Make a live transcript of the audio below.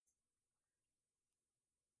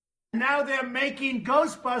Now they're making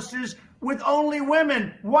Ghostbusters with only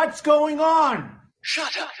women. What's going on?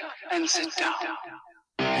 Shut up and sit down.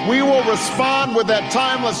 We will respond with that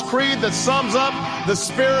timeless creed that sums up the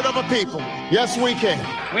spirit of a people. Yes, we can.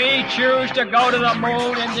 We choose to go to the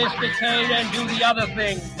moon in this decade and do the other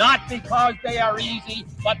thing, not because they are easy,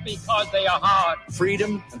 but because they are hard.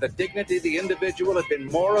 Freedom and the dignity of the individual have been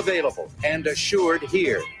more available and assured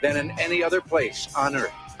here than in any other place on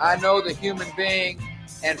Earth. I know the human being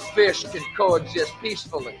and fish can coexist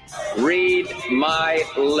peacefully. Read my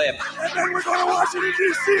lips. And then we're going to Washington,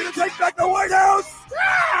 D.C. to take back the White House.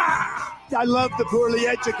 Ah! I love the poorly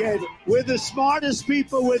educated. We're the smartest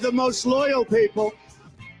people. We're the most loyal people.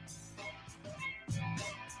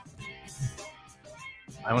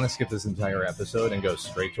 I want to skip this entire episode and go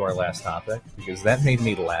straight to our last topic because that made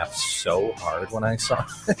me laugh so hard when I saw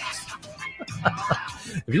it.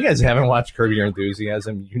 If you guys haven't watched Curb Your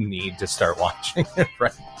Enthusiasm, you need to start watching it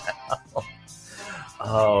right now.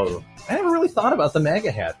 Oh, I never really thought about the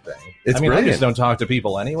MAGA hat thing. Brilliant. I just don't talk to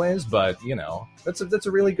people anyways, but, you know, that's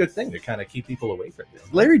a really good thing to kind of keep people away from you.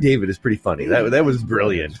 Larry David is pretty funny. That was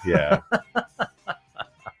brilliant. Yeah.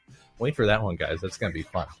 Wait for that one, guys. That's going to be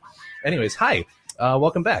fun. Anyways, hi.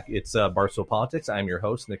 Welcome back. It's Barstool Politics. I'm your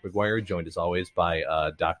host, Nick McGuire, joined as always by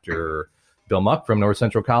Dr. Bill Muck from North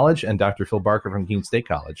Central College and Dr. Phil Barker from Keene State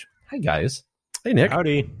College. Hi, guys. Hey, Nick.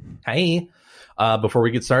 Howdy. Hey. Before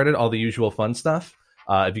we get started, all the usual fun stuff.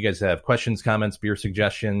 If you guys have questions, comments, beer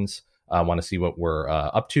suggestions, want to see what we're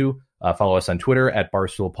up to, follow us on Twitter at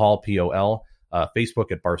BarstoolPol, P-O-L,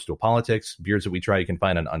 Facebook at Barstool Politics. Beers that we try you can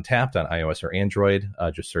find on Untapped on iOS or Android.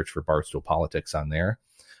 Just search for Barstool Politics on there.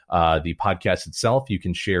 The podcast itself, you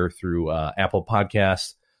can share through Apple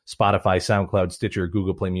Podcasts, Spotify, SoundCloud, Stitcher,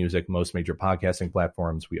 Google Play Music, most major podcasting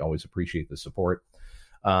platforms. We always appreciate the support.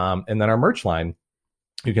 And then our merch line,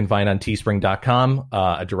 you can find on teespring.com.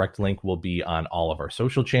 A direct link will be on all of our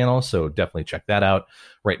social channels, so definitely check that out.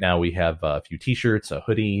 Right now we have a few t-shirts, a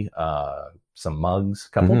hoodie, some mugs,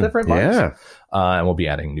 a couple different mugs. Yeah. And we'll be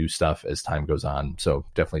adding new stuff as time goes on, so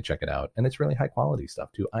definitely check it out. And it's really high quality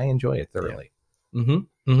stuff, too. I enjoy it thoroughly.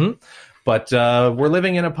 Yeah. But we're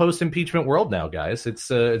living in a post-impeachment world now, guys. It's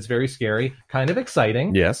very scary, kind of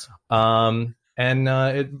exciting. Yes. And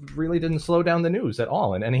it really didn't slow down the news at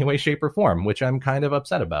all in any way, shape, or form, which I'm kind of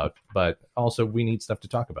upset about. But also, we need stuff to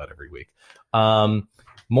talk about every week.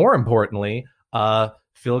 More importantly,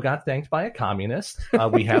 Phil got thanked by a communist.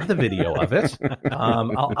 We have the video of it.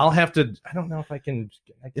 I'll have to. I don't know if I can.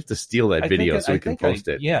 You have to steal that video so we can post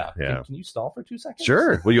it. Yeah. Can you stall for 2 seconds?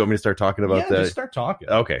 Sure. Well, you want me to start talking about that? Just start talking.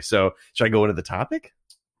 Okay. So should I go into the topic?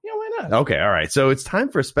 Yeah, why not? Okay. All right. So it's time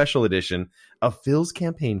for a special edition of Phil's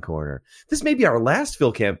Campaign Corner. This may be our last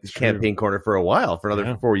Phil Campaign Corner for a while, for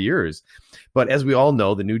another 4 years. But as we all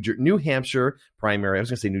know, the New Hampshire primary, I was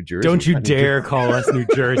going to say New Jersey. Don't you dare call us New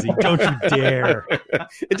Jersey. Don't you dare.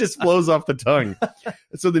 It just flows off the tongue.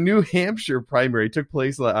 So the New Hampshire primary took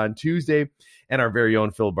place on Tuesday, and our very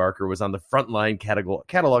own Phil Barker was on the front line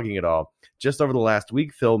cataloging it all. Just over the last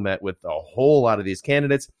week, Phil met with a whole lot of these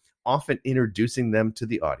candidates, often introducing them to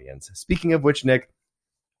the audience. Speaking of which, Nick,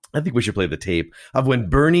 I think we should play the tape of when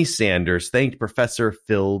Bernie Sanders thanked Professor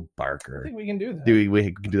Phil Barker. I think we can do that.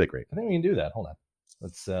 We can do that great. I think we can do that. Hold on.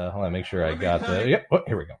 Let's make sure I got the... Yep. Oh,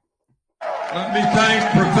 here we go. Let me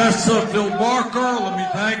thank Professor Phil Barker. Let me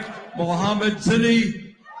thank Mohammed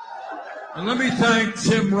Zini. And let me thank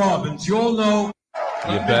Tim Robbins. You all know...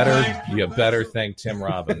 You better thank Tim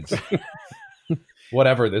Robbins.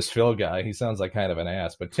 Whatever, this Phil guy, he sounds like kind of an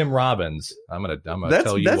ass. But Tim Robbins, I'm gonna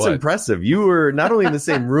tell you that's what. Impressive. You were not only in the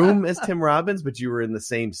same room as Tim Robbins, but you were in the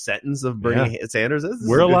same sentence of Bernie Sanders.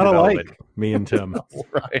 We're a lot alike, me and Tim.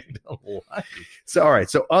 Right. So, all right.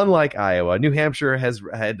 So, unlike Iowa, New Hampshire has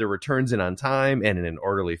had their returns in on time and in an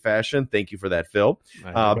orderly fashion. Thank you for that, Phil.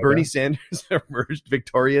 Bernie Sanders emerged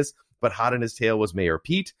victorious, but hot in his tail was Mayor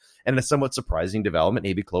Pete. And a somewhat surprising development,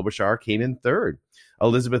 Amy Klobuchar came in third.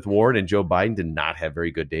 Elizabeth Warren and Joe Biden did not have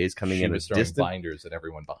very good days coming in. She was throwing binders at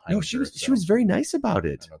everyone behind her. No, she was very nice about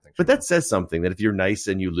it. But that says something, that if you're nice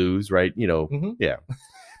and you lose, right? You know, yeah.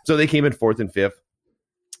 So they came in fourth and fifth.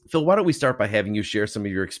 Phil, why don't we start by having you share some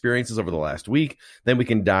of your experiences over the last week? Then we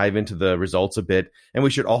can dive into the results a bit. And we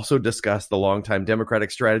should also discuss the longtime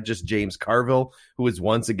Democratic strategist, James Carville, who is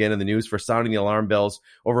once again in the news for sounding the alarm bells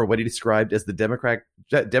over what he described as the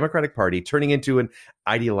Democratic Party turning into an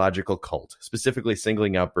ideological cult, specifically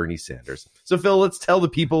singling out Bernie Sanders. So, Phil, let's tell the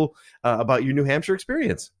people about your New Hampshire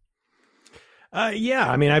experience. Yeah,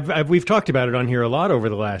 I mean, we've talked about it on here a lot over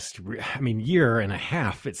the last, year and a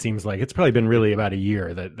half. It seems like it's probably been really about a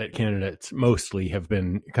year that candidates mostly have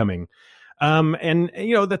been coming. And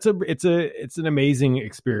it's an amazing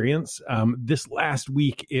experience. This last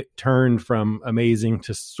week, it turned from amazing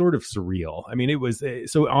to sort of surreal. I mean, it was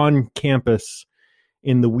so on campus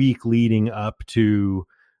in the week leading up to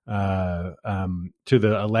the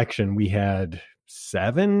election, we had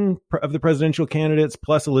 7 of the presidential candidates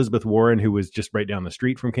plus Elizabeth Warren, who was just right down the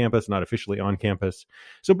street from campus, not officially on campus.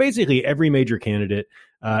 So basically every major candidate,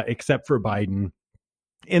 except for Biden,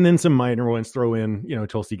 and then some minor ones, throw in,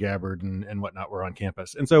 Tulsi Gabbard and whatnot, were on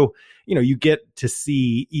campus. And so, you get to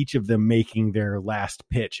see each of them making their last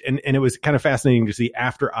pitch. And it was kind of fascinating to see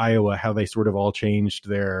after Iowa how they sort of all changed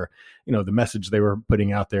their, the message they were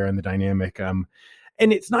putting out there and the dynamic.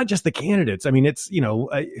 And it's not just the candidates. I mean, it's,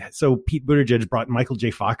 so Pete Buttigieg brought Michael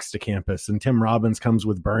J. Fox to campus, and Tim Robbins comes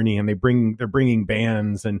with Bernie, and they're bringing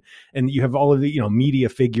bands, and you have all of the, media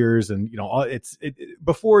figures, and,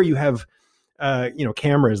 before you have,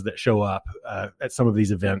 cameras that show up at some of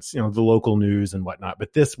these events, the local news and whatnot.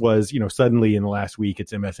 But this was, suddenly in the last week,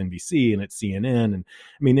 it's MSNBC and it's CNN. And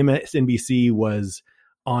I mean, MSNBC was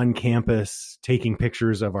on campus taking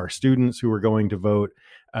pictures of our students who were going to vote.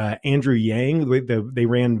 Andrew Yang, they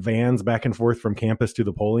ran vans back and forth from campus to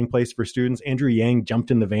the polling place for students. Andrew Yang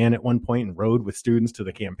jumped in the van at one point and rode with students to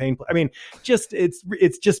the campaign. I mean,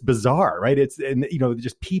 it's just bizarre, right?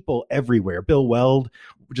 Just people everywhere. Bill Weld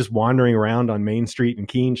just wandering around on Main Street in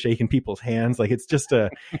Keene, shaking people's hands. Like it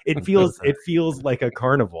feels like a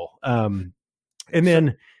carnival. And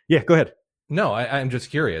then, yeah, go ahead. No, I'm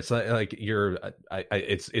just curious.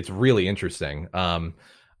 It's really interesting.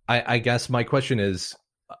 I guess my question is,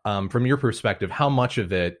 from your perspective, how much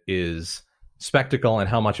of it is spectacle and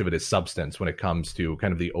how much of it is substance when it comes to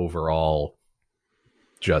kind of the overall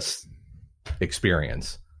just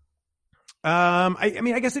experience?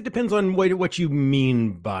 I guess it depends on what you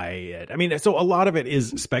mean by it. I mean, so a lot of it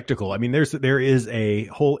is spectacle. I mean, there is a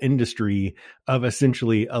whole industry of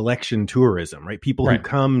essentially election tourism, right? People who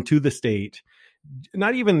come to the state,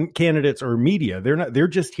 not even candidates or media. They're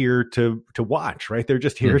just here to watch, right? They're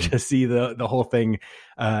just here to see the whole thing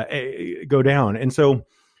go down. And so,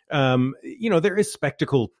 there is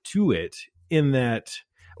spectacle to it in that,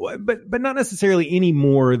 but not necessarily any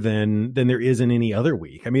more than there is in any other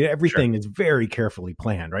week. I mean, everything is very carefully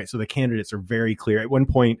planned, right? So the candidates are very clear. At one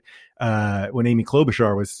point, when Amy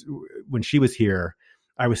Klobuchar when she was here,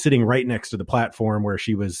 I was sitting right next to the platform where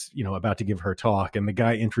she was, about to give her talk, and the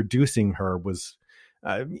guy introducing her was,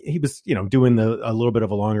 he was, doing a little bit of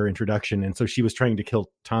a longer introduction. And so she was trying to kill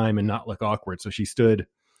time and not look awkward. So she stood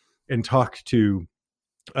and talked to,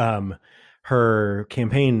 her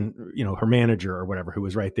campaign, her manager or whatever, who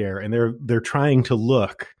was right there. And they're trying to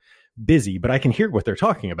look busy, but I can hear what they're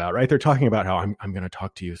talking about, right? They're talking about how I'm going to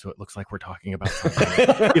talk to you, so it looks like we're talking about something.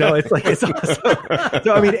 It's like it's awesome.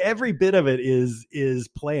 So I mean, every bit of it is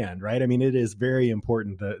planned, right? I mean, it is very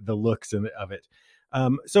important, the looks of it.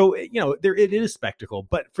 So it is spectacle,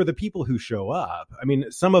 but for the people who show up, I mean,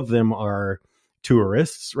 some of them are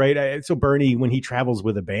tourists, right? So Bernie, when he travels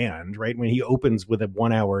with a band, right, when he opens with a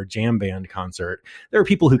 1-hour jam band concert, there are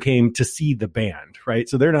people who came to see the band, right?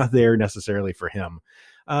 So they're not there necessarily for him.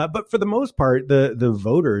 But for the most part, the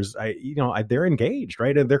voters, they're engaged,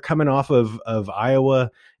 right? And they're coming off of Iowa.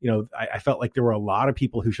 I felt like there were a lot of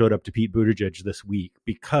people who showed up to Pete Buttigieg this week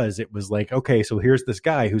because it was like, okay, so here's this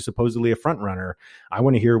guy who's supposedly a front runner. I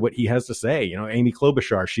want to hear what he has to say. Amy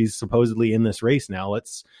Klobuchar, she's supposedly in this race now.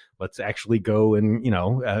 Let's actually go and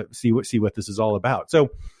see what this is all about.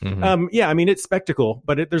 So I mean, it's spectacle,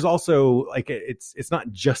 but there's also like it's not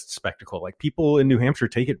just spectacle. Like people in New Hampshire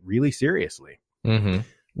take it really seriously. Mm-hmm.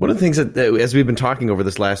 One of the things that, as we've been talking over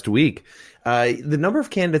this last week, the number of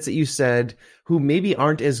candidates that you said who maybe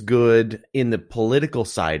aren't as good in the political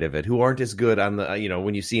side of it, who aren't as good on the,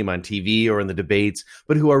 when you see them on TV or in the debates,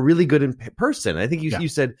 but who are really good in person. I think you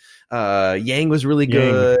said Yang was really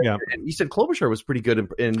good. Yeah. And you said Klobuchar was pretty good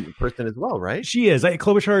in person as well, right? She is.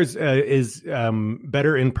 Klobuchar is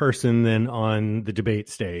better in person than on the debate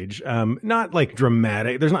stage. Not like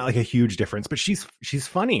dramatic. There's not like a huge difference, but she's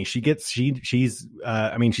funny. She's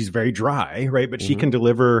very dry, right? But she can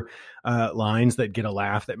deliver lines that get a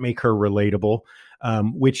laugh, that make her relatable,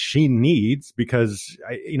 which she needs, because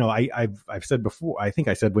I've said before, I think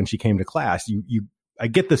I said when she came to class, I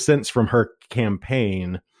get the sense from her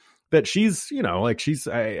campaign that she's,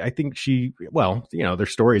 I think there's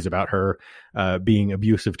stories about her being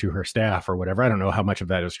abusive to her staff or whatever. I don't know how much of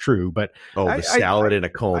that is true, but the salad in a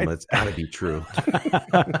comb, that's got to be true.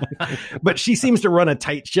 But she seems to run a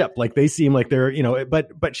tight ship. Like they seem like they're,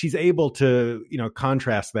 but she's able to,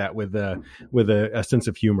 contrast that with a sense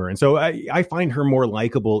of humor. And so I find her more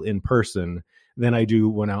likable in person than I do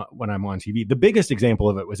when I'm on TV. The biggest example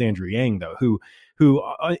of it was Andrew Yang, though, who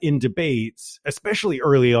in debates, especially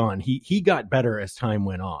early on, he got better as time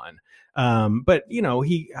went on. But you know,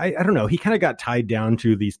 I don't know, he kind of got tied down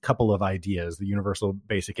to these couple of ideas, the universal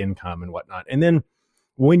basic income and whatnot. And then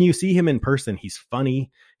when you see him in person, he's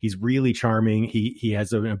funny. He's really charming. He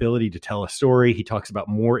has an ability to tell a story. He talks about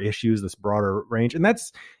more issues, this broader range. And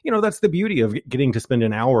that's the beauty of getting to spend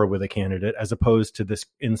an hour with a candidate, as opposed to this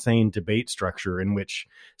insane debate structure in which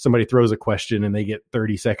somebody throws a question and they get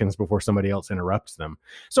 30 seconds before somebody else interrupts them.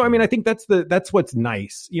 So, I mean, I think that's what's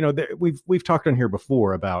nice. You know, we've talked on here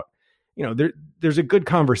before about, you know, there's a good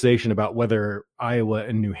conversation about whether Iowa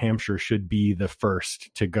and New Hampshire should be the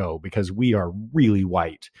first to go, because we are really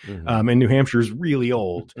white, and New Hampshire's really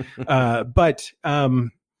old. But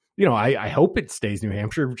you know, I hope it stays New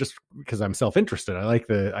Hampshire, just because I'm self-interested. I like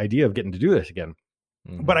the idea of getting to do this again.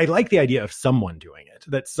 But I like the idea of someone doing it,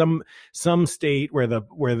 that some state where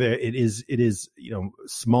it is, you know,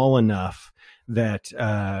 small enough that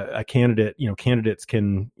candidates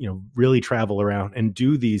can, you know, really travel around and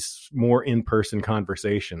do these more in-person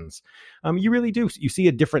conversations. You really do. You see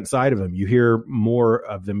a different side of them. You hear more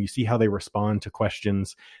of them. You see how they respond to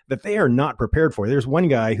questions that they are not prepared for. There's one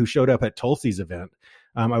guy who showed up at Tulsi's event.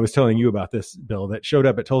 I was telling you about this, Bill, that showed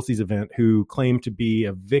up at Tulsi's event, who claimed to be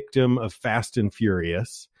a victim of Fast and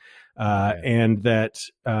Furious, and that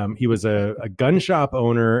he was a gun shop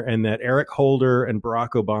owner, and that Eric Holder and Barack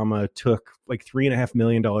Obama took like $3.5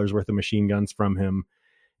 million worth of machine guns from him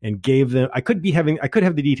and gave them. I could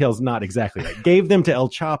have the details not exactly right. Gave them to El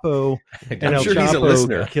Chapo, and El Chapo he's a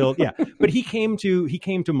listener. Killed. Yeah, but he came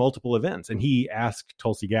to multiple events, and he asked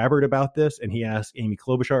Tulsi Gabbard about this, and he asked Amy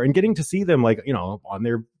Klobuchar, and getting to see them, like, you know, on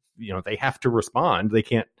their, you know, they have to respond. They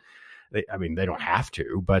can't. I mean, they don't have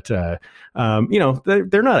to, but you know,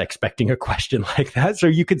 they're not expecting a question like that. So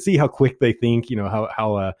you could see how quick they think. You know,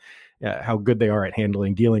 how good they are at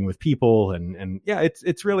dealing with people, and yeah,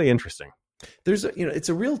 it's really interesting. It's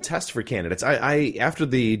a real test for candidates. I after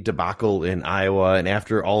the debacle in Iowa and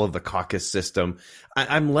after all of the caucus system,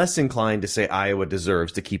 I'm less inclined to say Iowa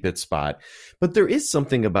deserves to keep its spot. But there is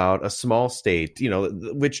something about a small state, you know,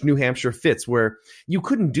 which New Hampshire fits, where you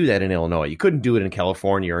couldn't do that in Illinois. You couldn't do it in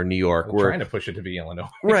California or New York. We're trying to push it to be Illinois.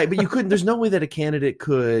 Right, but you couldn't. There's no way that a candidate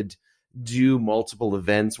could do multiple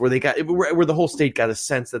events where the whole state got a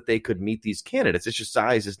sense that they could meet these candidates. It's just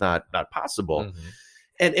size is not possible. Mm-hmm.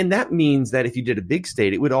 And that means that if you did a big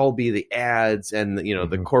state, it would all be the ads and, you know,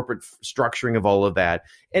 the corporate structuring of all of that.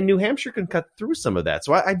 And New Hampshire can cut through some of that.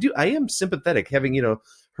 So I am sympathetic, having, you know,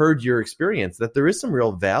 heard your experience, that there is some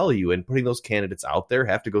real value in putting those candidates out there,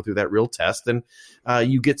 have to go through that real test. And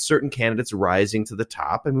you get certain candidates rising to the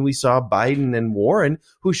top. I mean, we saw Biden and Warren,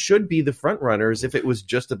 who should be the front runners if it was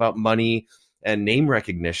just about money and name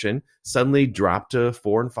recognition, suddenly dropped to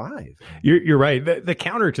 4 and 5. You're right. The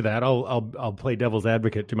counter to that, I'll play devil's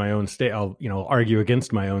advocate to my own state. I'll, you know, argue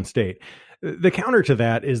against my own state. The counter to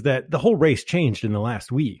that is that the whole race changed in the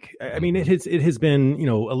last week. I mean, it has been, you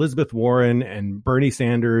know, Elizabeth Warren and Bernie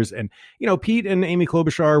Sanders, and, you know, Pete and Amy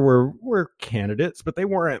Klobuchar were candidates, but they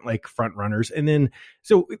weren't like front runners. And then,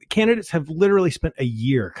 so candidates have literally spent a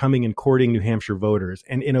year coming and courting New Hampshire voters,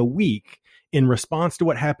 and in a week, in response to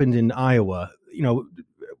what happened in Iowa, you know,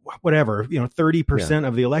 whatever, you know, 30%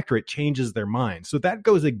 of the electorate changes their mind. So that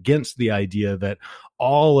goes against the idea that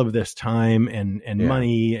all of this time and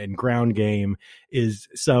money and ground game is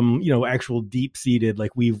some, you know, actual deep seated,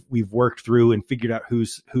 like we've worked through and figured out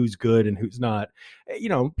who's good and who's not. You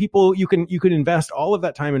know, people, you can invest all of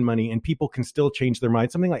that time and money, and people can still change their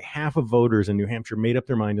mind. Something like half of voters in New Hampshire made up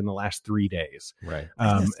their mind in the last 3 days. Right.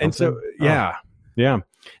 And so, yeah. Yeah.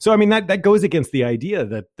 So, I mean, that goes against the idea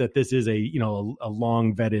that this is a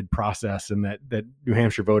long vetted process, and that New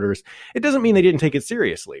Hampshire voters, it doesn't mean they didn't take it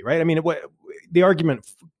seriously. Right. I mean, the argument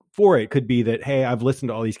for it could be that, hey, I've listened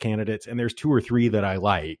to all these candidates and there's 2 or 3 that I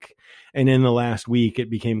like. And in the last week, it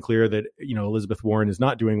became clear that, you know, Elizabeth Warren is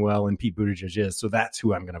not doing well and Pete Buttigieg is. So that's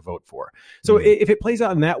who I'm going to vote for. So if it plays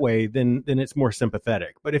out in that way, then it's more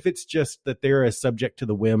sympathetic. But if it's just that they're as subject to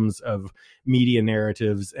the whims of media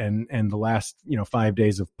narratives and the last, you know, 5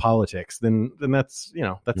 days of politics, then that's, you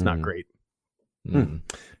know, that's not great.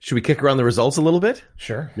 Should we kick around the results a little bit?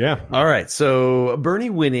 Sure. Yeah. All right. So Bernie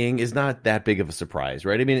winning is not that big of a surprise,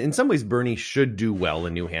 right? I mean, in some ways, Bernie should do well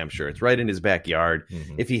in New Hampshire. It's right in his backyard.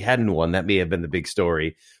 If he hadn't won, that may have been the big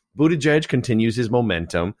story. Buttigieg continues his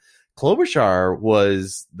momentum. Klobuchar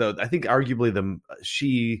was, I think, arguably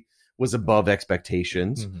she was above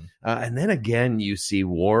expectations. And then again, you see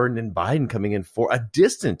Warren and Biden coming in for a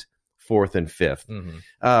distant 4th and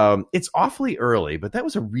 5th. It's awfully early, but that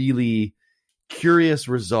was a really curious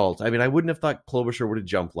result. I mean, I wouldn't have thought Klobuchar would have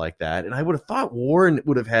jumped like that, and I would have thought Warren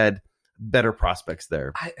would have had better prospects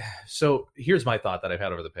there. So here's my thought that I've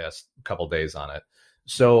had over the past couple days on it.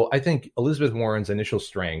 So I think Elizabeth Warren's initial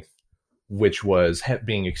strength, which was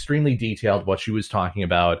being extremely detailed, what she was talking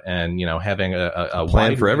about, and having a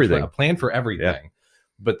plan for everything. A plan for everything. Yeah.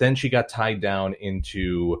 But then she got tied down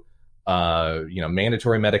into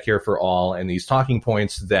mandatory Medicare for all, and these talking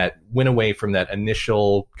points that went away from that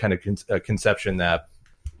initial kind of conception that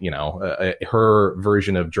her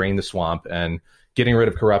version of drain the swamp and getting rid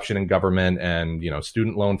of corruption in government and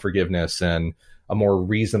student loan forgiveness and a more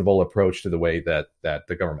reasonable approach to the way that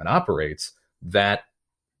the government operates, that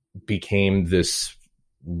became this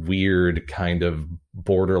weird kind of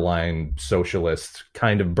borderline socialist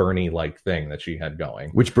kind of Bernie-like thing that she had going,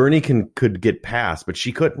 which Bernie could get past, but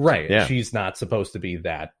she couldn't. Right. Yeah. She's not supposed to be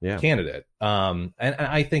that candidate. And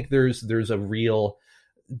I think there's a real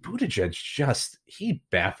Buttigieg he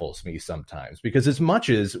baffles me sometimes, because as much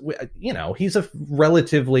as he's a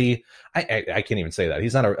relatively I can't even say that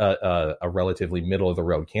he's not a relatively middle of the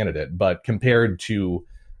road candidate, but compared to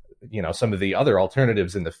some of the other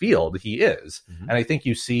alternatives in the field, he is. Mm-hmm. And I think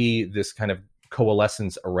you see this kind of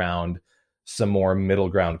coalescence around some more middle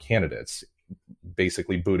ground candidates,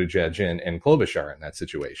 basically Buttigieg and Klobuchar in that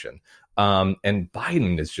situation. And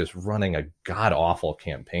Biden is just running a god awful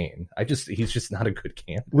campaign. He's just not a good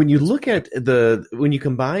candidate. When you look at when you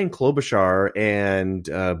combine Klobuchar and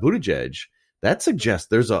Buttigieg, that suggests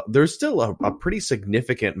there's still a pretty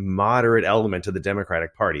significant moderate element to the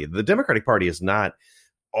Democratic Party. The Democratic Party is not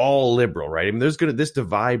all liberal, right? I mean, this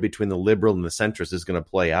divide between the liberal and the centrist is going to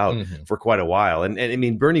play out for quite a while. And I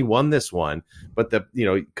mean, Bernie won this one, but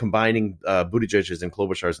combining Buttigieg's and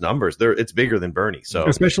Klobuchar's numbers, it's bigger than Bernie. So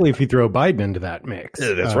especially if you throw Biden into that mix,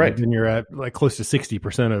 that's right. Then you're at like close to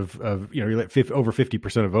 60% of you're like over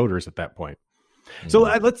 50% of voters at that point. So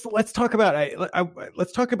let's talk about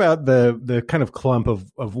the kind of clump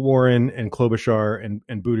of Warren and Klobuchar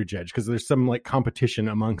and Buttigieg, because there's some like competition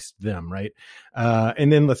amongst them, right?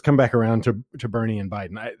 And then let's come back around to Bernie and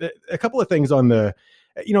Biden. A couple of things on the,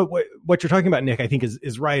 what you're talking about, Nick, I think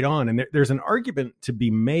is right on. And there's an argument to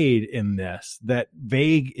be made in this that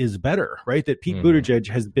vague is better, right? That Pete Buttigieg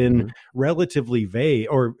has been relatively vague,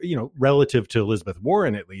 or, relative to Elizabeth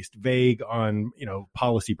Warren, at least vague on,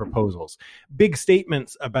 policy proposals, big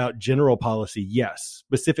statements about general policy. Yes.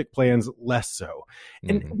 Specific plans, less so.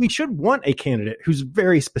 And we should want a candidate who's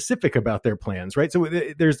very specific about their plans, right? So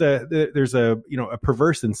there's a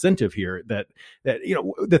perverse incentive here that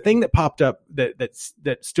the thing that popped up that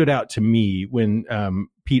stood out to me when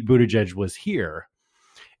Pete Buttigieg was here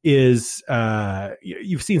is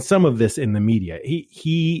you've seen some of this in the media.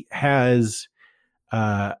 He has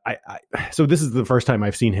so this is the first time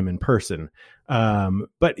I've seen him in person,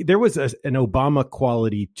 but there was an Obama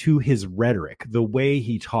quality to his rhetoric, the way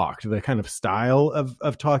he talked, the kind of style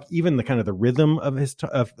of talk, even the kind of the rhythm of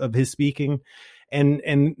his speaking,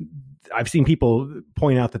 and I've seen people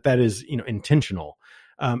point out that is intentional.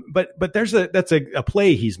 But that's a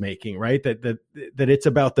play he's making, right? That it's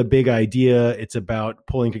about the big idea. It's about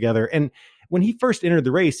pulling together. And when he first entered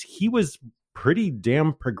the race, he was pretty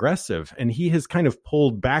damn progressive, and he has kind of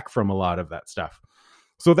pulled back from a lot of that stuff.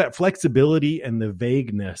 So that flexibility and the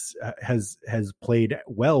vagueness has played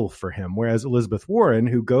well for him. Whereas Elizabeth Warren,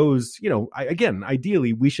 who goes, again,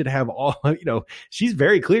 ideally we should have all, she's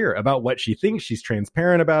very clear about what she thinks. She's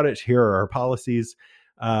transparent about it. Here are her policies.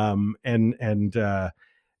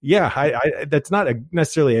 Yeah, that's not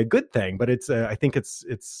necessarily a good thing, but I think it's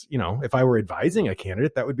if I were advising a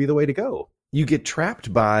candidate, that would be the way to go. You get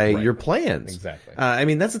trapped by your plans. Exactly. I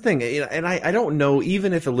mean, that's the thing. And I don't know,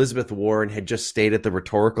 even if Elizabeth Warren had just stayed at the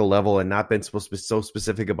rhetorical level and not been supposed to be so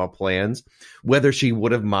specific about plans, whether she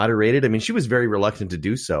would have moderated. I mean, she was very reluctant to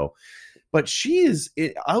do so. But she is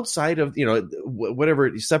outside of,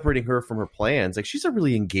 whatever, separating her from her plans. Like, she's a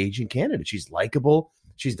really engaging candidate. She's likable.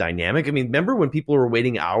 She's dynamic. I mean, remember when people were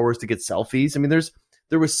waiting hours to get selfies? I mean,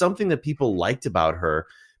 there was something that people liked about her.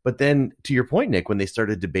 But then, to your point, Nick, when they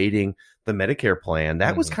started debating the Medicare plan,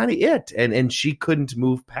 that was kind of it. And she couldn't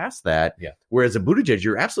move past that. Yeah. Whereas a Buttigieg,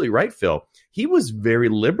 you're absolutely right, Phil. He was very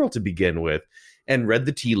liberal to begin with and read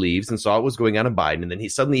the tea leaves and saw what was going on in Biden. And then he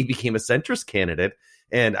suddenly became a centrist candidate.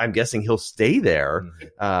 And I'm guessing he'll stay there,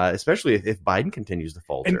 especially if Biden continues to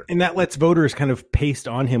falter. And that lets voters kind of paste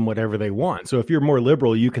on him whatever they want. So if you're more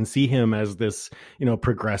liberal, you can see him as this,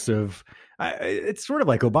 progressive. It's sort of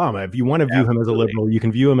like Obama. If you want to view him as a liberal, you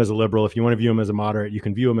can view him as a liberal. If you want to view him as a moderate, you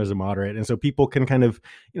can view him as a moderate. And so people can kind of,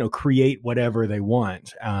 create whatever they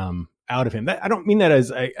want out of him. I don't mean that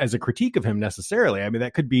as a critique of him necessarily. I mean,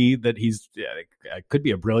 that could be that could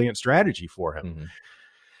be a brilliant strategy for him. Mm-hmm.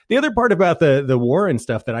 The other part about the Warren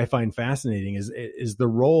stuff that I find fascinating is the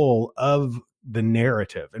role of the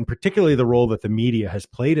narrative, and particularly the role that the media has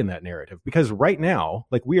played in that narrative. Because right now,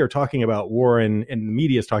 like, we are talking about Warren, and the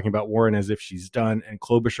media is talking about Warren as if she's done, and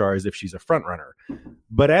Klobuchar as if she's a front runner.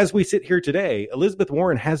 But as we sit here today, Elizabeth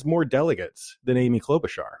Warren has more delegates than Amy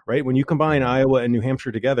Klobuchar, right? When you combine Iowa and New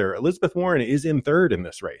Hampshire together, Elizabeth Warren is in third in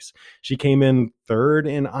this race. She came in third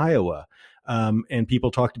in Iowa. And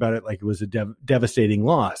people talked about it like it was a devastating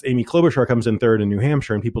loss. Amy Klobuchar comes in third in New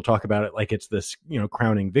Hampshire, and people talk about it like it's this,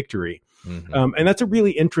 crowning victory. Mm-hmm. And that's a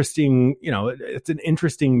really interesting, it's an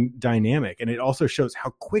interesting dynamic. And it also shows how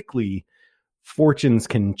quickly fortunes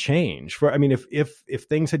can change. If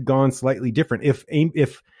things had gone slightly different,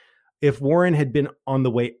 if Warren had been on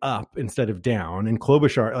the way up instead of down, and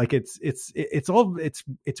Klobuchar, like,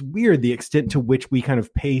 it's weird the extent to which we kind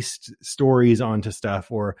of paste stories onto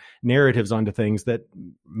stuff or narratives onto things that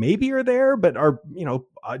maybe are there, but are,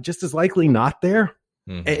 just as likely not there.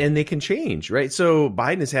 Mm-hmm. And they can change, right? So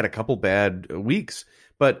Biden has had a couple bad weeks,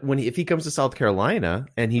 but if he comes to South Carolina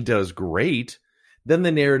and he does great, then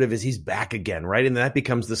the narrative is he's back again, right? And that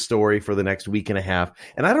becomes the story for the next week and a half.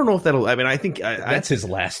 And I don't know if I think that's his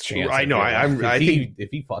last chance. I know. I think if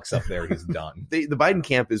he fucks up there, he's done. The Biden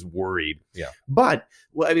camp is worried. Yeah. But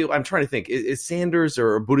I'm trying to think. Is Sanders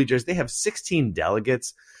or Buttigieg? They have 16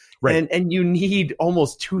 delegates, right? And you need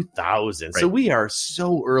almost 2,000. Right. So we are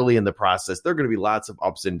so early in the process. There are going to be lots of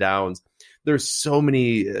ups and downs. There's so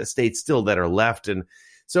many states still that are left, and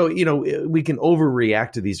so, we can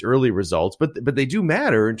overreact to these early results, but they do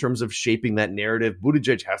matter in terms of shaping that narrative.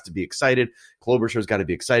 Buttigieg has to be excited. Klobuchar's got to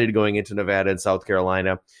be excited going into Nevada and South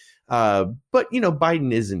Carolina. But,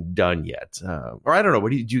 Biden isn't done yet. Or I don't know.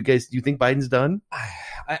 What do you think Biden's done?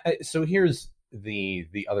 So here's the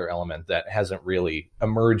other element that hasn't really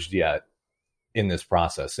emerged yet in this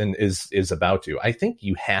process and is about to. I think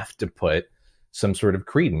you have to put some sort of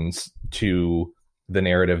credence to the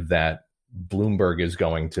narrative that Bloomberg is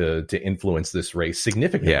going to influence this race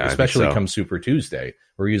significantly, especially come Super Tuesday,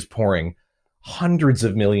 where he is pouring hundreds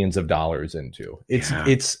of millions of dollars into. You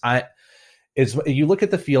look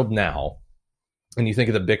at the field now and you think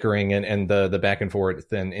of the bickering and the back and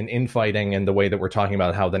forth and infighting and the way that we're talking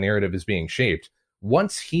about how the narrative is being shaped.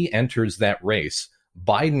 Once he enters that race,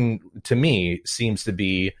 Biden, to me, seems to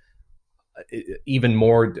be even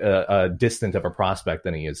more distant of a prospect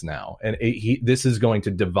than he is now. And this is going to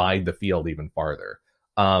divide the field even farther.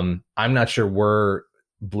 I'm not sure where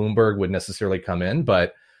Bloomberg would necessarily come in,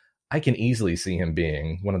 but I can easily see him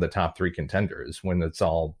being one of the top three contenders when it's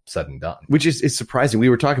all said and done. Which is surprising. We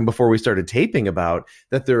were talking before we started taping about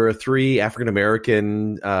that there are 3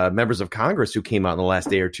 African-American members of Congress who came out in the last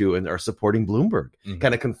day or two and are supporting Bloomberg,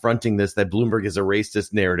 kind of confronting that Bloomberg is a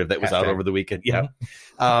racist narrative that was out over the weekend. Yeah.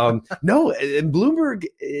 No, and Bloomberg,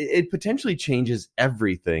 it potentially changes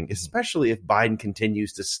everything, especially if Biden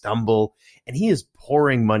continues to stumble, and he is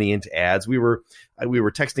pouring money into ads. We were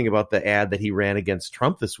texting about the ad that he ran against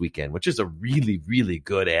Trump this weekend, which is a really, really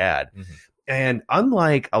good ad. Mm-hmm. And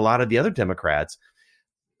unlike a lot of the other Democrats,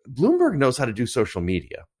 Bloomberg knows how to do social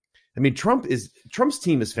media. I mean, Trump's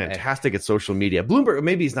team is fantastic at social media. Bloomberg,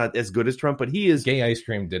 maybe he's not as good as Trump, but he is. Gay ice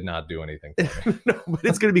cream did not do anything for me. No, but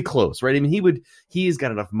it's going to be close, right? I mean, he's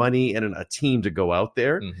got enough money and a team to go out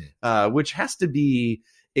there, which has to be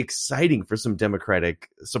exciting for some Democratic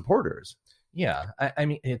supporters. Yeah, I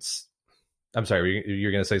mean, I'm sorry,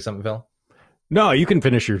 you're going to say something, Phil? No, you can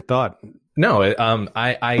finish your thought. No,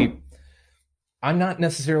 I'm not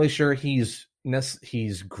necessarily sure he's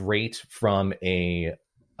great from a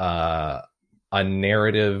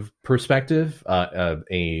narrative perspective,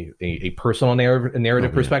 a personal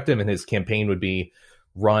narrative perspective, and his campaign would be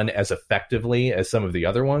run as effectively as some of the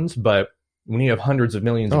other ones. But when you have hundreds of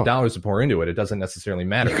millions of dollars to pour into it, it doesn't necessarily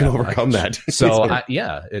matter. You can overcome that. So I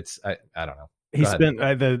don't know. He spent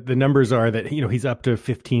the numbers are that he's up to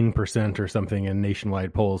 15% or something in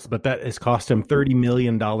nationwide polls, but that has cost him $30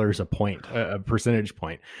 million a percentage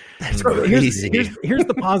point. That's crazy. Here's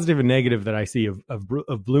the positive and negative that I see of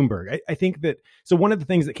Bloomberg. I think that one of the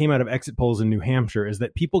things that came out of exit polls in New Hampshire is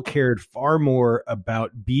that people cared far more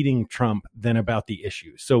about beating Trump than about the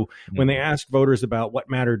issues. So when they asked voters about what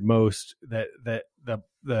mattered most, that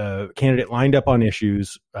the candidate lined up on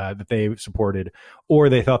issues that they supported, or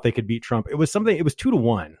they thought they could beat Trump. It was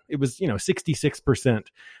 2-1. It was, 66%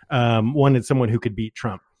 wanted someone who could beat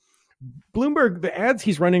Trump. Bloomberg, the ads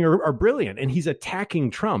he's running are brilliant, and he's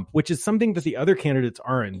attacking Trump, which is something that the other candidates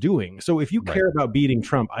aren't doing. So if you care about beating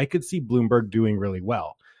Trump, I could see Bloomberg doing really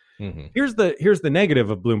well. Here's the negative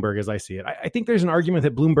of Bloomberg as I see it. I think there's an argument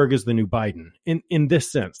that Bloomberg is the new Biden in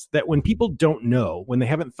this sense, that when people don't know, when they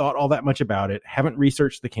haven't thought all that much about it, haven't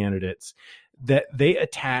researched the candidates, that they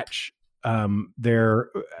attach their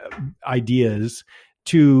ideas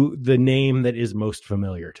to the name that is most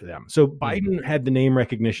familiar to them. So Biden had the name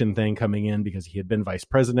recognition thing coming in because he had been vice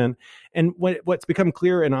president. And what's become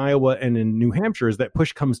clear in Iowa and in New Hampshire is that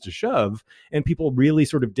push comes to shove and people really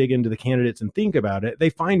sort of dig into the candidates and think about it. They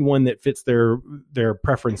find one that fits their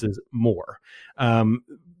preferences more.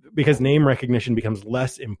 Because name recognition becomes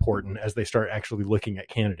less important as they start actually looking at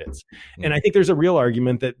candidates. And I think there's a real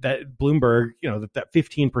argument that Bloomberg, that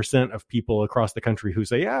 15% of people across the country who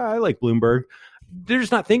say, yeah, I like Bloomberg, they're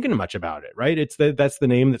just not thinking much about it, right? That's the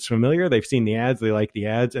name that's familiar. They've seen the ads, they like the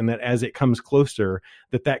ads, and that as it comes closer,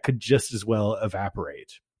 that could just as well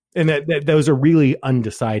evaporate. And that those are really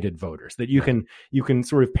undecided voters, that you can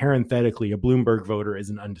sort of parenthetically, a Bloomberg voter is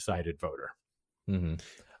an undecided voter. Mm-hmm.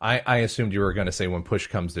 I assumed you were going to say when push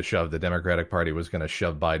comes to shove, the Democratic Party was going to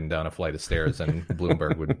shove Biden down a flight of stairs and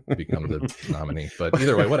Bloomberg would become the nominee. But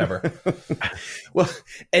either way, whatever. Well,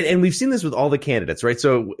 and we've seen this with all the candidates, right?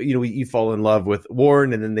 So, you fall in love with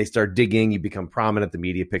Warren and then they start digging, you become prominent, the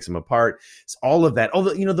media picks them apart. It's all of that.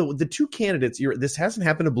 Although, the two candidates, this hasn't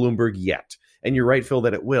happened to Bloomberg yet. And you're right, Phil,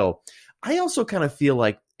 that it will. I also kind of feel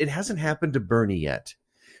like it hasn't happened to Bernie yet,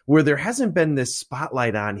 where there hasn't been this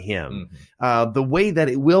spotlight on him. The way that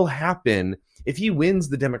it will happen, if he wins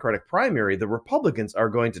the Democratic primary, the Republicans are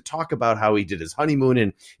going to talk about how he did his honeymoon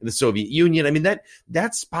in the Soviet Union. I mean,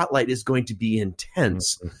 that spotlight is going to be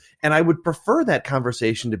intense. And I would prefer that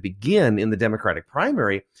conversation to begin in the Democratic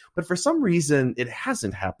primary. But for some reason, it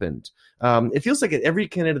hasn't happened. It feels like every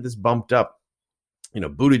candidate that's bumped up,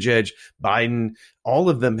 Buttigieg, Biden, all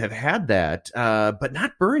of them have had that, but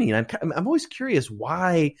not Bernie. And I'm always curious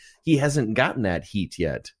why he hasn't gotten that heat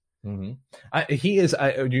yet. Mm-hmm. He is,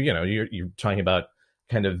 you're talking about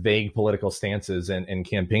kind of vague political stances and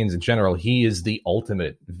campaigns in general. He is the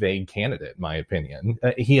ultimate vague candidate, in my opinion.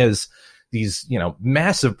 He has these,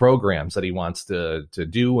 massive programs that he wants to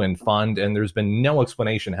do and fund. And there's been no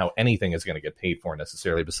explanation how anything is going to get paid for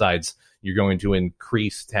necessarily, besides you're going to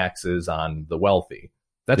increase taxes on the wealthy.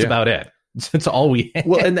 That's about it. That's all we have.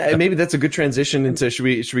 Well, and maybe that's a good transition into, should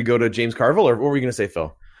we go to James Carville, or what were you going to say,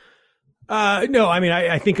 Phil? No, I mean,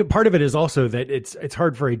 I think part of it is also that it's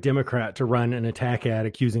hard for a Democrat to run an attack ad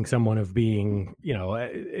accusing someone of being,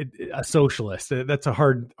 a socialist. That's a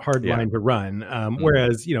hard line to run.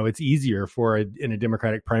 Whereas, it's easier in a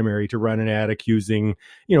Democratic primary to run an ad accusing,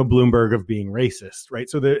 Bloomberg of being racist, right?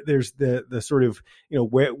 So there's the sort of,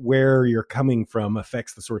 where you're coming from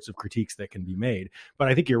affects the sorts of critiques that can be made. But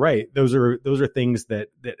I think you're right. Those are things that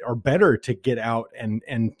are better to get out and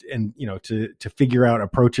to figure out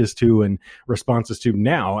approaches to and responses to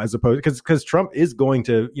now, as opposed because Trump is going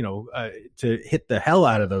to to hit the hell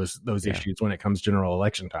out of those issues when it comes general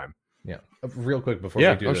election time. Yeah, real quick before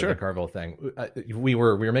we do the Carville thing, we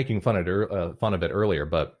were making fun of it earlier,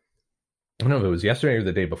 but I don't know if it was yesterday or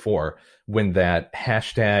the day before when that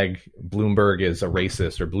hashtag Bloomberg is a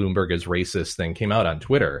racist or Bloomberg is racist thing came out on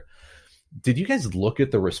Twitter. Did you guys look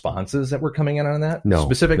at the responses that were coming in on that? No,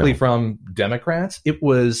 specifically from Democrats. It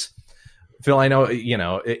was, Phil, I know,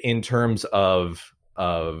 in terms of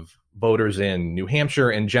voters in New Hampshire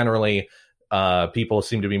and generally, people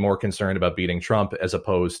seem to be more concerned about beating Trump as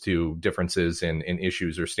opposed to differences in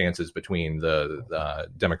issues or stances between the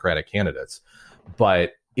Democratic candidates.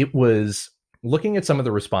 But it was looking at some of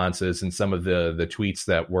the responses and some of the tweets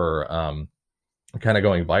that were kind of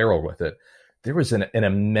going viral with it. There was an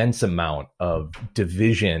immense amount of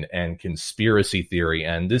division and conspiracy theory.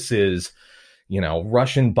 And this is,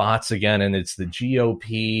 Russian bots again, and it's the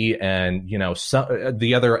GOP, and,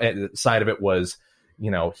 the other side of it was,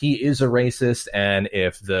 he is a racist, and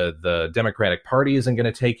if the Democratic Party isn't going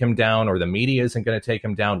to take him down or the media isn't going to take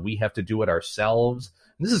him down, we have to do it ourselves.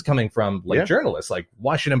 And this is coming from journalists like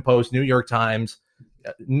Washington Post, New York Times,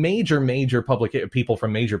 major people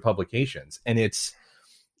from major publications. And it's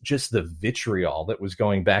just the vitriol that was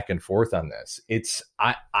going back and forth on this.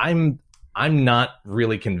 I'm not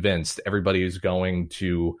really convinced everybody is going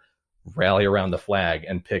to rally around the flag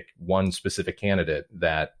and pick one specific candidate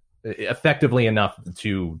that effectively enough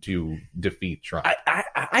to defeat Trump.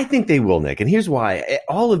 I think they will, Nick. And here's why.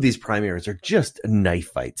 All of these primaries are just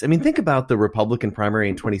knife fights. I mean, think about the Republican primary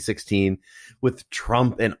in 2016 with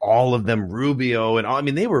Trump and all of them, Rubio and all. I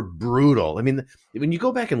mean, they were brutal. I mean, when you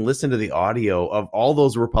go back and listen to the audio of all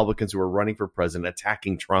those Republicans who were running for president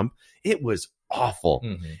attacking Trump, it was awful.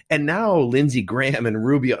 And now Lindsey Graham and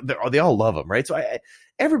Rubio, they all love him, right? So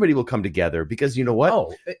everybody will come together because you know what?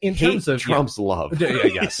 Oh, in terms of Trump's love.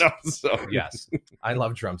 Yes. So. Yes. I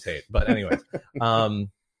love Trump's hate. But anyway,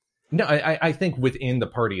 no, I think within the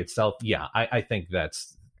party itself, I think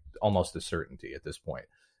that's almost a certainty at this point.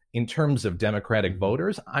 In terms of Democratic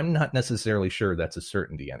voters, I'm not necessarily sure that's a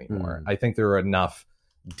certainty anymore. I think there are enough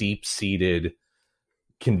deep-seated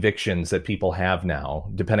convictions that people have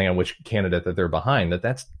now, depending on which candidate that they're behind,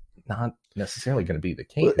 that's not necessarily going to be the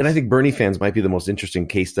case. And I think Bernie fans might be the most interesting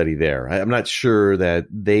case study there. I'm not sure that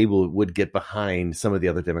they would get behind some of the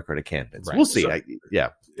other Democratic candidates. Right. We'll see.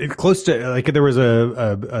 It's close to, like, there was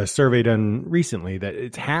a survey done recently that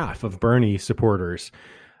it's half of Bernie supporters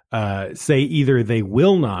say either they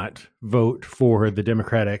will not vote for the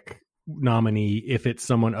Democratic nominee if it's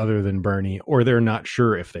someone other than Bernie, or they're not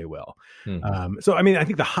sure if they will. So, I mean, I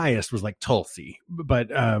think the highest was like Tulsi, but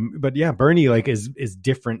yeah, Bernie is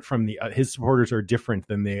different from his supporters are different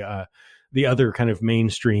than the other kind of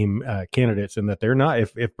mainstream candidates, in that they're not,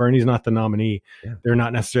 if Bernie's not the nominee, they're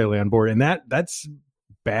not necessarily on board. And that's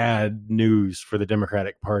bad news for the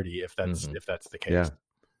Democratic Party if that's the case. Yeah.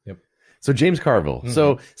 So James Carville.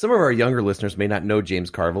 So some of our younger listeners may not know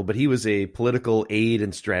James Carville, but he was a political aide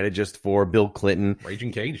and strategist for Bill Clinton.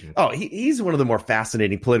 Raging Cajun. Oh, he's one of the more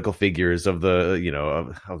fascinating political figures of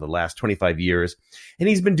the of the last 25 years. And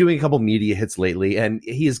he's been doing a couple media hits lately, and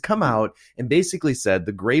he has come out and basically said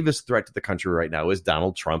the gravest threat to the country right now is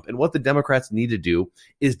Donald Trump, and what the Democrats need to do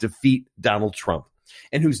is defeat Donald Trump.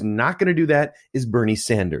 And who's not going to do that is Bernie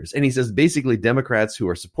Sanders. And he says basically Democrats who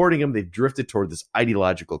are supporting him, they've drifted toward this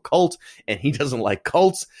ideological cult, and he doesn't like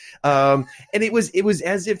cults. And it was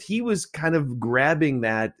as if he was kind of grabbing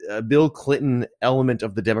that Bill Clinton element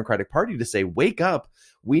of the Democratic Party to say, wake up,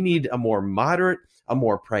 we need a more moderate, a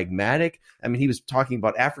more pragmatic. I mean, he was talking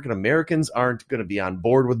about African Americans aren't going to be on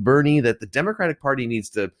board with Bernie, that the Democratic Party needs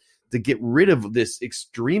to get rid of this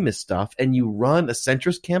extremist stuff, and you run a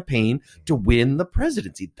centrist campaign to win the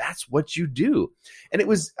presidency. That's what you do. And it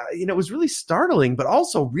was, it was really startling, but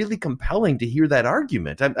also really compelling to hear that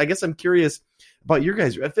argument. I guess I'm curious about your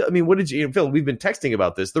guys. I mean, what did you, Phil? We've been texting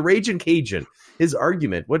about this. The Raging Cajun, his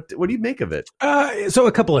argument. What do you make of it? So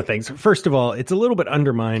a couple of things. First of all, it's a little bit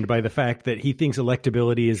undermined by the fact that he thinks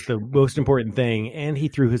electability is the most important thing, and he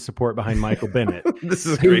threw his support behind Michael Bennett. This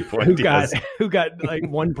is a great point. Who got like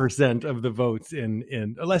 1% of the votes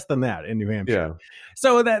in less than that in New Hampshire. Yeah.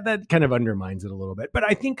 So that kind of undermines it a little bit. But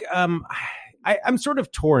I think I'm sort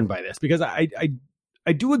of torn by this, because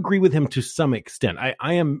I do agree with him to some extent.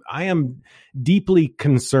 I am deeply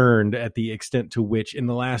concerned at the extent to which in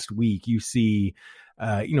the last week you see,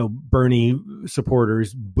 Bernie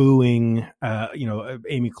supporters booing,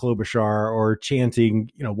 Amy Klobuchar, or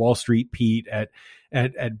chanting, Wall Street Pete at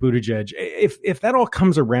Buttigieg. If that all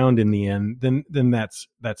comes around in the end, then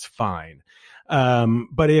that's fine.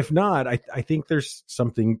 But if not, I think there's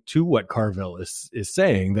something to what Carville is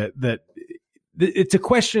saying, that it's a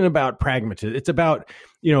question about pragmatism. It's about,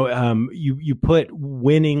 you put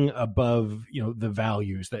winning above, the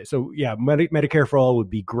values. Medicare for all would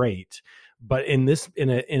be great, but in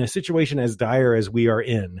a situation as dire as we are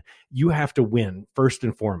in, you have to win first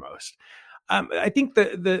and foremost. I think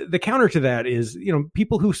the counter to that is,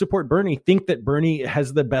 people who support Bernie think that Bernie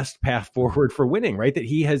has the best path forward for winning, right? That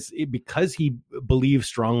he has, because he believes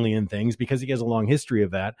strongly in things, because he has a long history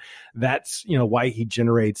of that. That's, why he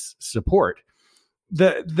generates support.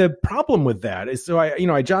 The problem with that is, so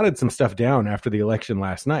I jotted some stuff down after the election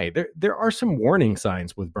last night. There are some warning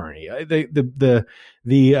signs with Bernie. The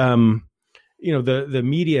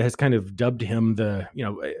media has kind of dubbed him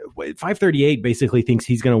 538 basically thinks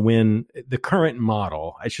he's going to win the current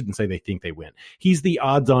model. I shouldn't say they think they win. He's the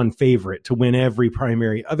odds-on favorite to win every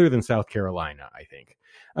primary other than South Carolina, I think.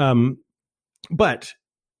 But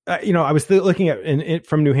I was looking at it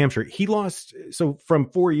from New Hampshire. He lost. So from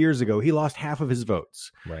 4 years ago, he lost half of his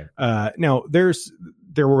votes. Right. Now there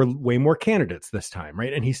were way more candidates this time,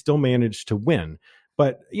 right? And he still managed to win.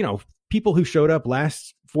 But people who showed up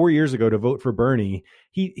 4 years ago to vote for Bernie,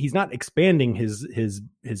 he's not expanding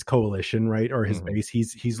his coalition, right, or his base.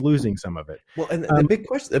 He's losing some of it. Well, and the big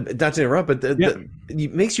question, not to interrupt, but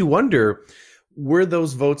it makes you wonder. Were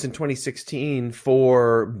those votes in 2016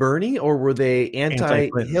 for Bernie, or were they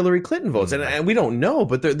anti-Hillary Clinton votes? And we don't know,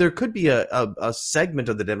 but there could be a segment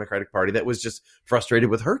of the Democratic Party that was just frustrated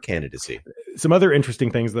with her candidacy. Some other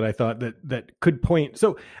interesting things that I thought that could point.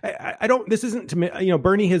 So I don't. This isn't to me.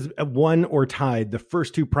 Bernie has won or tied the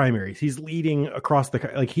first two primaries. He's leading across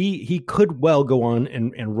he could well go on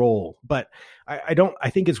and roll, but I don't.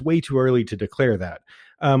 I think it's way too early to declare that.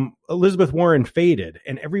 Elizabeth Warren faded,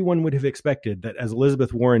 and everyone would have expected that as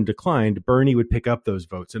Elizabeth Warren declined, Bernie would pick up those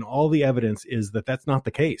votes. And all the evidence is that that's not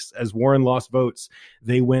the case. As Warren lost votes,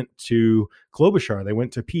 they went to Klobuchar, they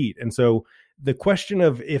went to Pete. And so the question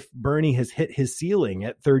of if Bernie has hit his ceiling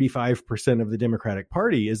at 35% of the Democratic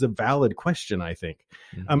Party is a valid question, I think.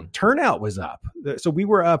 Turnout was up. So we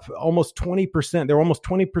were up almost 20%. There were almost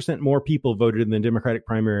 20% more people voted in the Democratic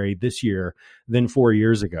primary this year than 4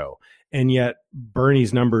 years ago. And yet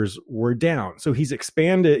Bernie's numbers were down. So he's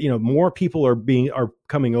expanded, more people are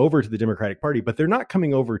coming over to the Democratic Party, but they're not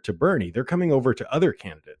coming over to Bernie. They're coming over to other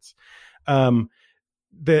candidates.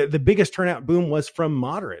 The biggest turnout boom was from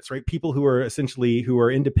moderates, right? People who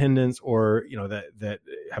are independents or, that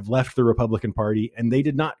have left the Republican Party, and they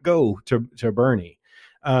did not go to Bernie.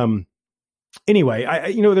 Anyway,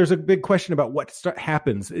 there's a big question about what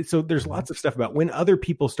happens. So there's lots of stuff about when other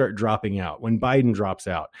people start dropping out, when Biden drops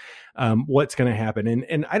out, what's going to happen.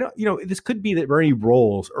 And I don't, this could be that Bernie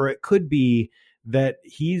rolls, or it could be that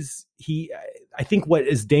I think what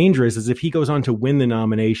is dangerous is if he goes on to win the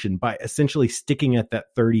nomination by essentially sticking at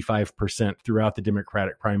that 35% throughout the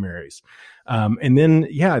Democratic primaries. And then,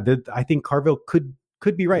 I think Carville could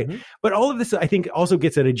be right. But all of this, I think, also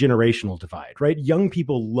gets at a generational divide, right? Young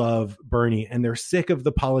people love Bernie and they're sick of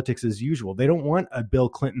the politics as usual. They don't want a Bill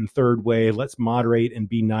Clinton third way. Let's moderate and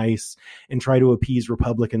be nice and try to appease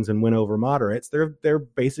Republicans and win over moderates. They're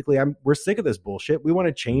basically, we're sick of this bullshit. We want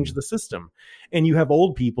to change the system. And you have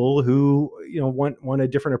old people who, want a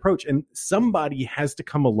different approach. And somebody has to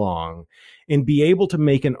come along and be able to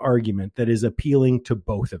make an argument that is appealing to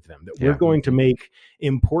both of them, that we're going to make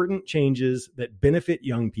important changes that benefit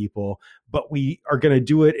young people, but we are going to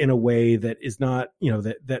do it in a way that is not,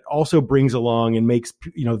 that also brings along and makes,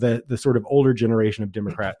 the sort of older generation of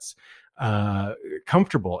Democrats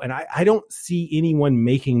comfortable. And I don't see anyone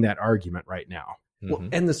making that argument right now. Well,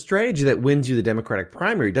 and the strategy that wins you the Democratic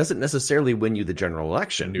primary doesn't necessarily win you the general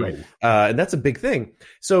election. No. And that's a big thing.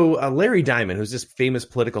 So Larry Diamond, who's this famous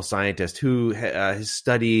political scientist who has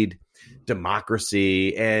studied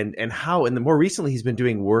democracy and how, and more recently, he's been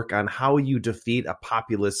doing work on how you defeat a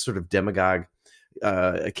populist sort of demagogue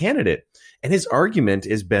candidate. And his argument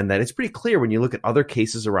has been that it's pretty clear when you look at other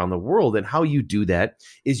cases around the world, and how you do that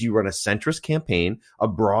is you run a centrist campaign, a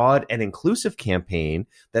broad and inclusive campaign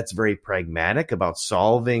that's very pragmatic about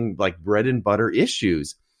solving like bread and butter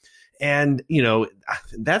issues. And,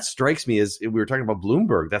 that strikes me as we were talking about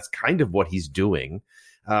Bloomberg. That's kind of what he's doing.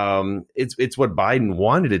 It's what Biden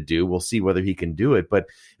wanted to do. We'll see whether he can do it. But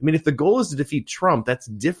I mean, if the goal is to defeat Trump, that's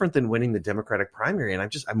different than winning the Democratic primary.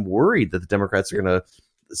 And I'm worried that the Democrats are going to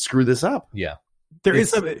screw this up. Yeah. There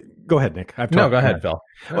is some. Go ahead, Nick. Go ahead, Phil.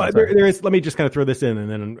 Well, there is. Let me just kind of throw this in, and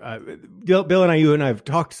then Bill and you and I have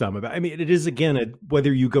talked some about. I mean, it is again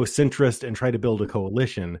whether you go centrist and try to build a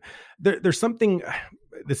coalition. There's something.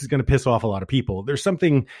 This is going to piss off a lot of people. There's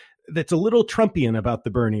something that's a little Trumpian about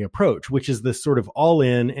the Bernie approach, which is this sort of all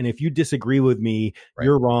in. And if you disagree with me,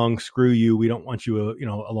 you're wrong. Screw you. We don't want you,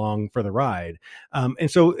 along for the ride. And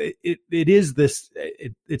so it is this,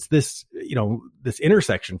 it's this, this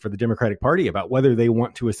intersection for the Democratic Party about whether they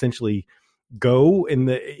want to essentially go in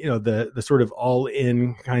the sort of all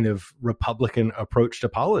in kind of Republican approach to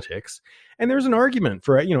politics. And there's an argument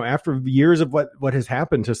for, after years of what has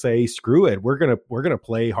happened, to say, screw it, we're going to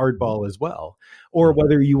play hardball as well. Or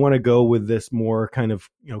whether you want to go with this more kind of,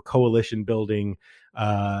 coalition building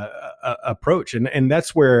approach. And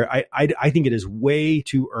that's where I think it is way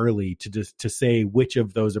too early to say which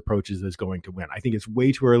of those approaches is going to win. I think it's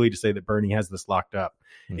way too early to say that Bernie has this locked up.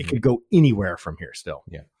 It could go anywhere from here still.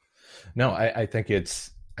 Yeah. No, I think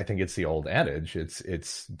it's the old adage.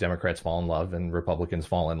 It's Democrats fall in love and Republicans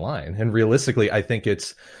fall in line. And realistically, I think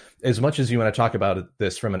it's, as much as you want to talk about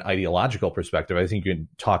this from an ideological perspective, I think you can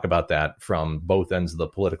talk about that from both ends of the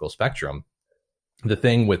political spectrum. The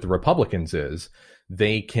thing with the Republicans is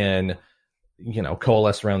they can,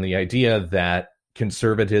 coalesce around the idea that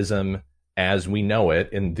conservatism as we know it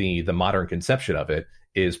in the modern conception of it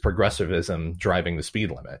is progressivism driving the speed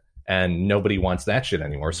limit. And nobody wants that shit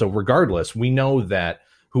anymore. So regardless, we know that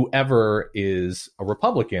whoever is a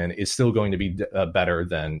Republican is still going to be better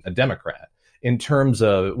than a Democrat. In terms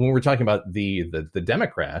of when we're talking about the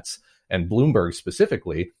Democrats and Bloomberg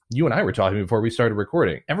specifically, you and I were talking before we started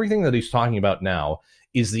recording. Everything that he's talking about now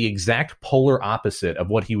is the exact polar opposite of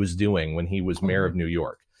what he was doing when he was mayor of New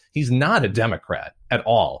York. He's not a Democrat at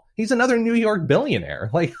all. He's another New York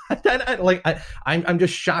billionaire. I'm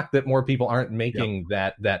just shocked that more people aren't making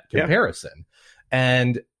that comparison.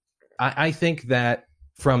 And I think that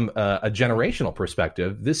from a generational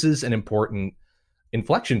perspective, this is an important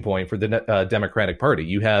inflection point for the Democratic Party.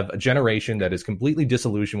 You have a generation that is completely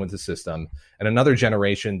disillusioned with the system, and another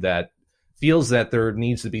generation that feels that there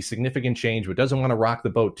needs to be significant change, but doesn't want to rock the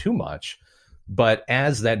boat too much. But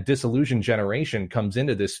as that disillusioned generation comes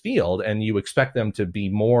into this field, and you expect them to be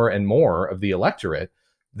more and more of the electorate,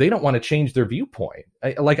 they don't want to change their viewpoint.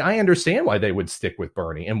 I understand why they would stick with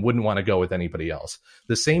Bernie and wouldn't want to go with anybody else.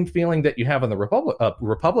 The same feeling that you have on the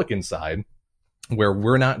Republican side, where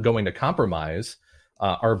we're not going to compromise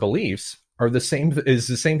our beliefs, is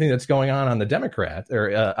the same thing that's going on the Democrat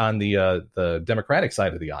or on the Democratic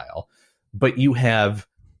side of the aisle. But you have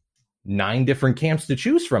 9 different camps to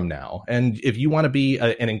choose from now, and if you want to be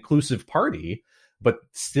an inclusive party, but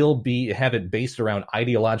still have it based around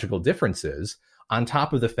ideological differences, on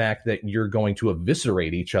top of the fact that you're going to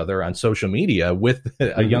eviscerate each other on social media with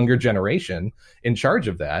a younger generation in charge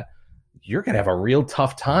of that, you're going to have a real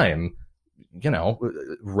tough time,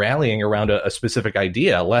 rallying around a specific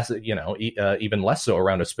idea, even less so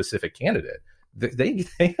around a specific candidate. They're going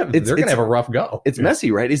to have a rough go. It's messy,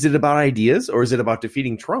 right? Is it about ideas or is it about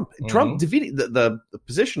defeating Trump? Trump defeating the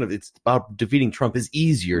position of it's about defeating Trump is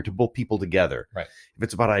easier to pull people together. Right. If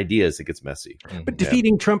it's about ideas, it gets messy. But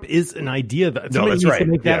defeating Trump is an idea that somebody needs to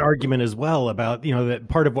make that argument as well about, that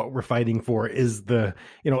part of what we're fighting for is a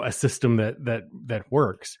system that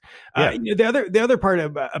works. The other part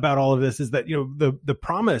about all of this is that, the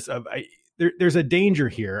promise of there's a danger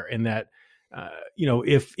here in that,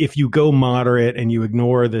 if you go moderate and you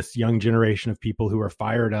ignore this young generation of people who are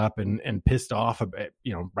fired up and pissed off a bit,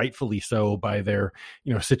 rightfully so by their,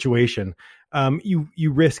 situation,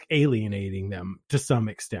 you risk alienating them to some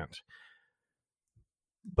extent.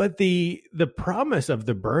 But the promise of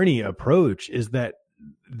the Bernie approach is that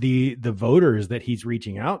the voters that he's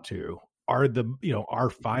reaching out to are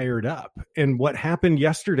fired up. And what happened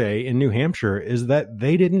yesterday in New Hampshire is that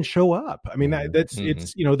they didn't show up. I mean, it's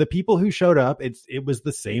the people who showed up, it was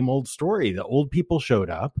the same old story. The old people showed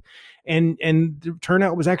up and the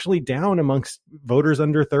turnout was actually down amongst voters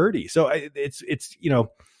under 30. So it's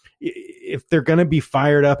if they're going to be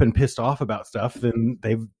fired up and pissed off about stuff, then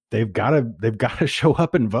they've got to show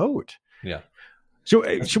up and vote. Yeah. So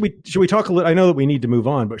should we talk a little? I know that we need to move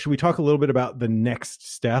on, but should we talk a little bit about the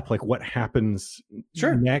next step, like what happens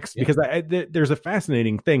next? Yeah. Because there's a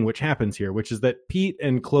fascinating thing which happens here, which is that Pete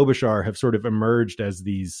and Klobuchar have sort of emerged as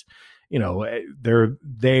these, they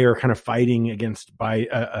are kind of fighting against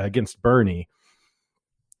Bernie.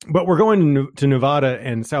 But we're going to Nevada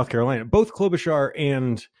and South Carolina. Both Klobuchar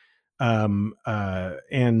and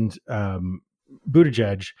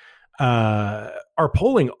Buttigieg are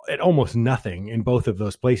polling at almost nothing in both of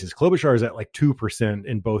those places. Klobuchar is at like 2%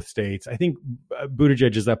 in both states. I think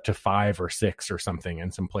Buttigieg is up to 5 or 6 or something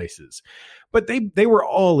in some places. But they were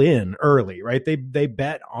all in early, right? They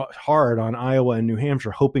bet hard on Iowa and New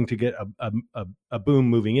Hampshire, hoping to get a boom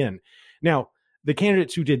moving in. Now, the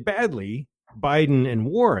candidates who did badly, Biden and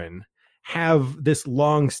Warren, have this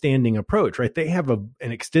long-standing approach, right? They have an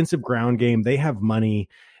extensive ground game. They have money.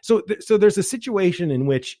 So there's a situation in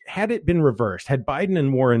which, had it been reversed, had Biden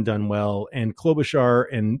and Warren done well and Klobuchar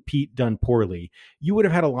and Pete done poorly, you would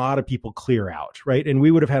have had a lot of people clear out, right? And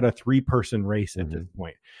we would have had a 3-person race at this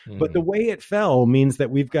point. But the way it fell means that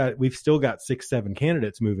we've still got 6-7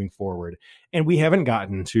 candidates moving forward. And we haven't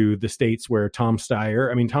gotten to the states where Tom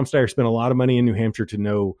Steyer spent a lot of money in New Hampshire to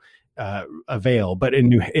no avail, but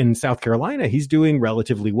in South Carolina, he's doing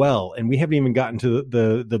relatively well. And we haven't even gotten to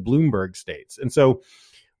the Bloomberg states. And so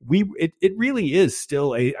it really is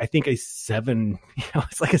still I think a 7,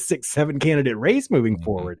 it's like a 6-7 candidate race moving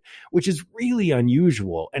forward, which is really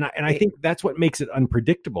unusual. And I think that's what makes it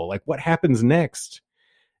unpredictable. Like, what happens next?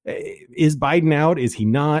 Is Biden out? Is he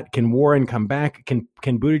not? Can Warren come back? Can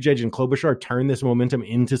Buttigieg and Klobuchar turn this momentum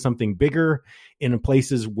into something bigger in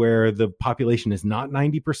places where the population is not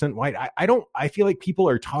 90% white? I feel like people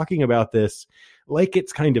are talking about this like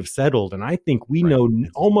it's kind of settled. And I think we know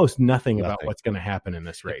almost nothing about what's going to happen in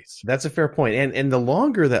this race. That's a fair point. And the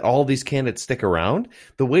longer that all these candidates stick around,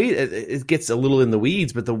 the way it gets a little in the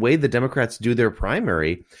weeds, but the way the Democrats do their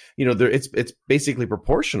primary, it's basically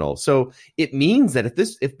proportional. So it means that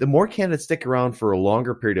if the more candidates stick around for a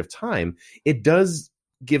longer period of time, it does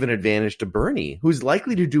give an advantage to Bernie, who's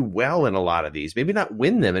likely to do well in a lot of these, maybe not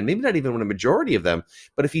win them and maybe not even win a majority of them.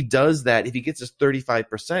 But if he does that, if he gets his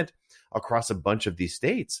 35% across a bunch of these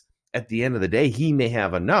states, at the end of the day, he may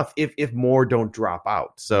have enough if more don't drop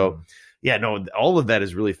out. So all of that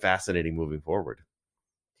is really fascinating moving forward. Do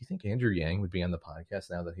you think Andrew Yang would be on the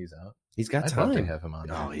podcast now that he's out? He's got I'd time. love to have him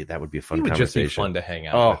on. Oh, that would be a fun He would conversation. just be fun to hang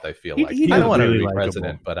out with, I feel like. I don't want to be likable.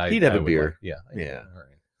 president, but he'd have a beer. Yeah.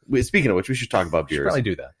 Speaking of which, we should talk about beers. Should probably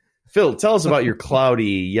do that. Phil, tell us about your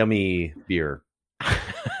cloudy, yummy beer.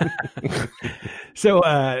 So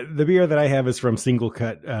the beer that I have is from Single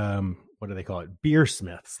Cut. What do they call it?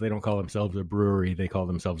 Beersmiths. They don't call themselves a brewery. They call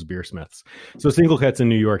themselves Beersmiths. So Single Cut's in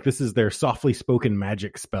New York. This is their Softly Spoken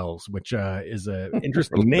Magic Spells, which is an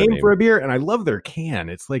interesting name for a beer. And I love their can.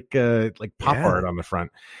 It's like pop art on the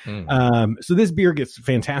front. So this beer gets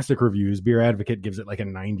fantastic reviews. Beer Advocate gives it like a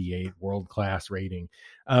 98 world-class rating.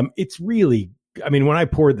 It's really, I mean, when I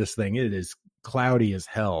poured this thing, it is cloudy as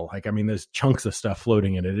hell. Like, I mean, there's chunks of stuff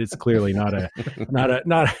floating in it. It's clearly not a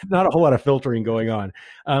whole lot of filtering going on.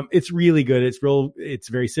 It's really good. It's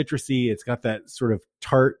very citrusy. It's got that sort of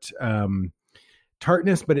tartness,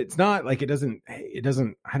 but it's not like it doesn't,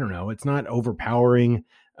 I don't know. It's not overpowering.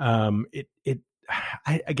 I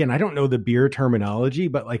don't know the beer terminology,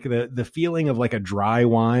 but like the feeling of like a dry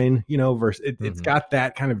wine, versus it's got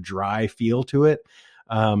that kind of dry feel to it.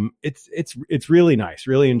 It's really nice,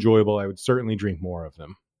 really enjoyable. I would certainly drink more of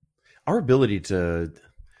them. Our ability to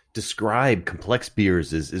describe complex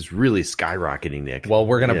beers is really skyrocketing, Nick. Well,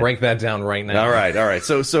 we're going to break that down right now. All right.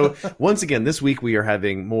 So once again, this week we are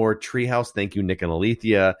having more Treehouse. Thank you, Nick and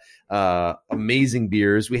Alethea. Amazing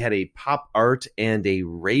beers. We had a Pop Art and a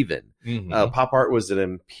Raven. Pop Art was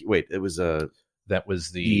the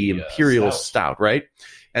Imperial Stout, right?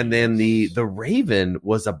 And then the Raven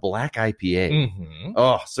was a black IPA.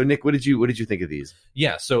 Oh, so Nick, what did you think of these?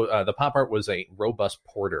 Yeah, so the Pop Art was a robust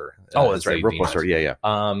porter. That's right, robust porter. Yeah.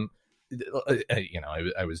 I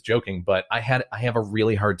was joking, but I have a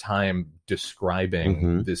really hard time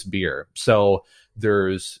describing this beer. So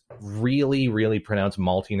there's really, really pronounced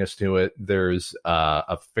maltiness to it. There's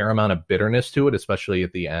a fair amount of bitterness to it, especially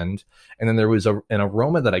at the end. And then there was an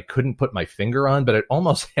aroma that I couldn't put my finger on, but it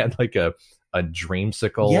almost had like a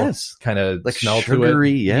dreamsicle kind of like smell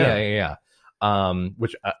sugary, to it. Yeah.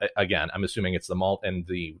 Which again, I'm assuming it's the malt and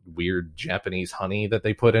the weird Japanese honey that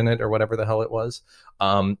they put in it or whatever the hell it was.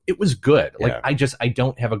 It was good. Yeah. Like I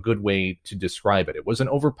don't have a good way to describe it. It wasn't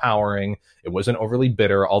overpowering. It wasn't overly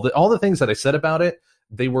bitter. All the things that I said about it,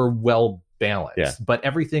 they were well balanced, but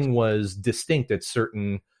everything was distinct at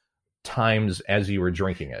certain times as you were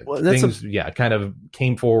drinking it. Well, things kind of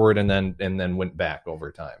came forward and then went back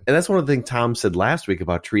over time. And that's one of the things Tom said last week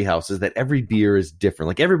about Treehouse is that every beer is different.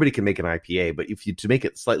 Like everybody can make an IPA, but to make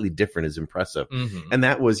it slightly different is impressive. And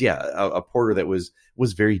that was a porter that was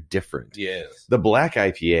very different. Yes. The black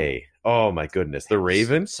IPA, oh my goodness, the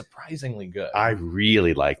Raven, surprisingly good. I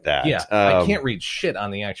really like that. Yeah, I can't read shit on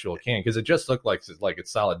the actual can because it just looked like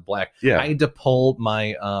it's solid black. Yeah. I had to pull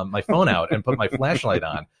my my phone out and put my flashlight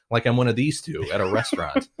on like I'm one of these two at a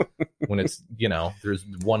restaurant when it's there's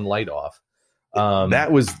one light off. I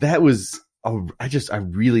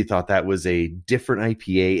really thought that was a different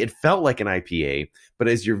IPA. It felt like an IPA, but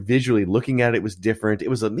as you're visually looking at it, it was different. It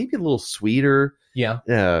was maybe a little sweeter. Yeah.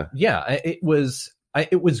 It was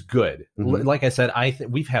good. Like I said,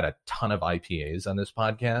 we've had a ton of IPAs on this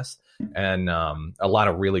podcast and a lot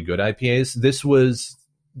of really good IPAs. This was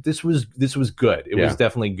good. It was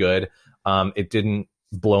definitely good. It didn't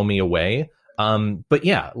blow me away. But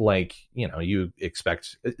yeah, like, you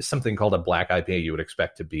expect something called a black IPA, you would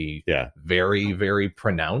expect to be very, very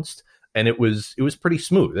pronounced. And it was pretty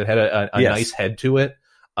smooth. It had a nice head to it.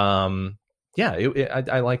 I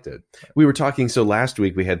liked it. We were talking. So last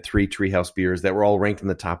week we had 3 Treehouse beers that were all ranked in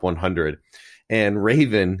the top 100, and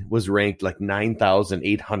Raven was ranked like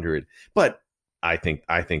 9,800. But I think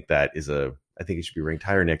that is I think it should be ranked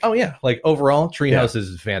higher, Nick. Oh yeah, like overall, Treehouse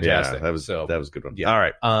is fantastic. Yeah, that was a good one. Yeah. All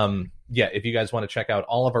right. If you guys want to check out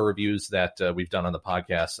all of our reviews that we've done on the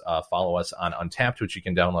podcast, follow us on Untapped, which you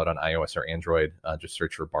can download on iOS or Android. Just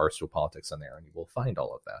search for Barstool Politics on there, and you will find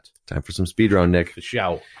all of that. Time for some speed round, Nick.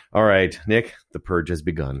 Shout. All right, Nick, the purge has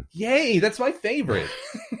begun. Yay, that's my favorite.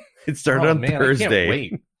 It started on Thursday. I can't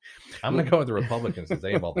wait. I'm going to go with the Republicans because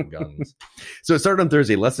they have all the guns. So it started on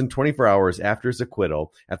Thursday, less than 24 hours after his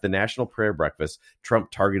acquittal at the National Prayer Breakfast. Trump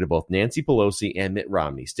targeted both Nancy Pelosi and Mitt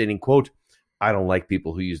Romney, stating, quote, "I don't like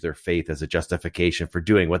people who use their faith as a justification for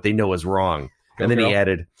doing what they know is wrong." And then he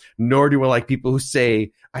added, "Nor do I like people who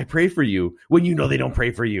say, I pray for you, when you know they don't pray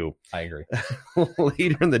for you." I agree.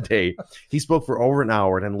 Later in the day, he spoke for over an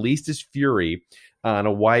hour and unleashed his fury on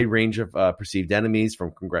a wide range of perceived enemies,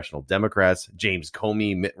 from congressional Democrats, James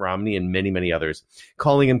Comey, Mitt Romney, and many, many others,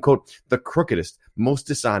 calling him, quote, "the crookedest, most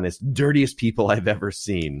dishonest, dirtiest people I've ever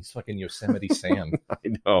seen." It's fucking Yosemite Sam. I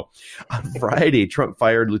know. On Friday, Trump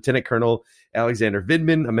fired Lieutenant Colonel Alexander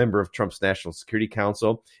Vindman, a member of Trump's National Security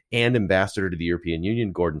Council, and ambassador to the European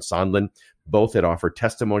Union, Gordon Sondland. Both had offered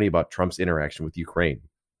testimony about Trump's interaction with Ukraine.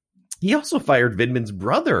 He also fired Vindman's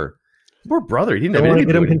brother. Poor brother. He didn't Don't have want to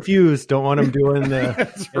anything get him to do. confused. Don't want him doing the.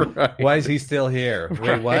 That's right. Why is he still here?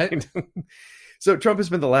 Wait, what? Right. So Trump has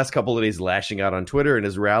spent the last couple of days lashing out on Twitter and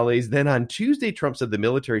his rallies. Then on Tuesday, Trump said the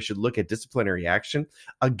military should look at disciplinary action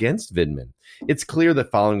against Vindman. It's clear that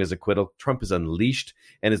following his acquittal, Trump is unleashed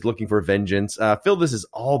and is looking for vengeance. Phil, this has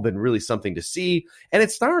all been really something to see. And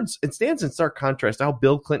it stands in stark contrast to how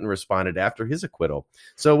Bill Clinton responded after his acquittal.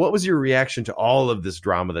 So what was your reaction to all of this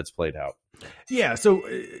drama that's played out? Yeah, so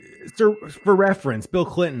for reference, Bill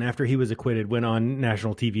Clinton, after he was acquitted, went on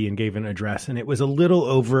national TV and gave an address, and it was a little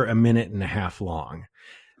over a minute and a half long.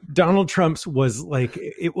 Donald Trump's was like,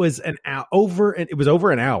 it was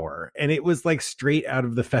over an hour, and it was like straight out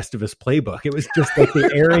of the Festivus playbook. It was just like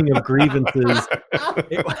the airing of grievances.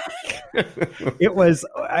 It was,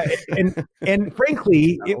 and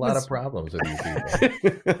frankly, a lot of problems with these people.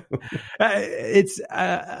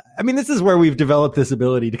 I mean, this is where we've developed this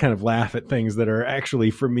ability to kind of laugh at things that are actually,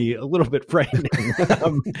 for me, a little bit frightening.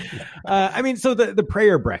 I mean, so the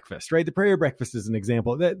prayer breakfast, right? The prayer breakfast is an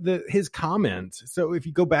example. His comment. So if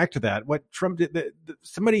you go back to that, what Trump did,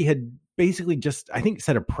 somebody had basically just, I think,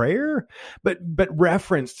 said a prayer, but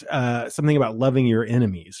referenced something about loving your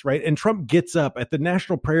enemies, right? And Trump gets up at the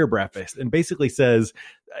National Prayer Breakfast and basically says,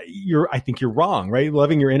 I think you're wrong, right?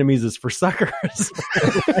 Loving your enemies is for suckers.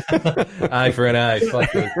 Eye for an eye.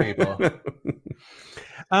 Fuck those people.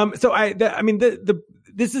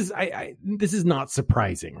 This is not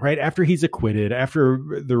surprising, right? After he's acquitted, after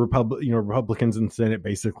the Republicans in the Senate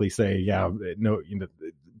basically say, yeah, no,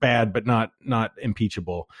 bad, but not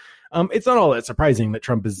impeachable. It's not all that surprising that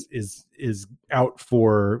Trump is out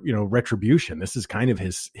for, retribution. This is kind of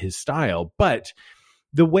his style, but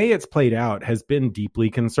the way it's played out has been deeply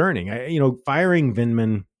concerning. Firing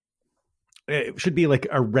Vindman should be like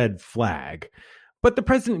a red flag. But the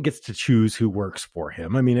president gets to choose who works for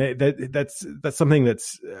him. I mean, that's something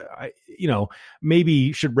that's,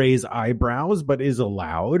 maybe should raise eyebrows, but is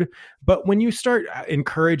allowed. But when you start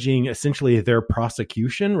encouraging essentially their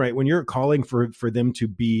prosecution, right, when you're calling for them to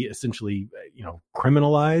be essentially,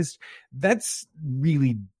 criminalized, that's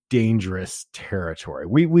really dangerous territory.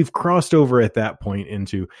 We've crossed over at that point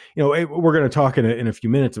into, we're going to talk in a few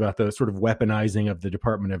minutes about the sort of weaponizing of the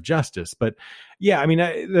Department of Justice. But yeah, I mean,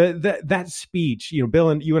 that speech, Bill,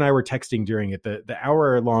 and you and I were texting during it, the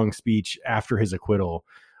hour-long speech after his acquittal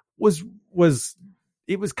was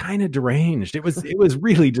kind of deranged. It was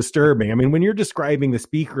really disturbing. I mean, when you're describing the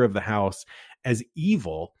Speaker of the House as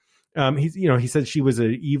evil, he said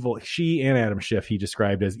she and Adam Schiff, he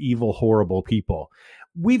described as evil, horrible people.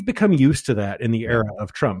 We've become used to that in the era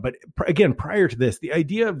of Trump. But again, prior to this, the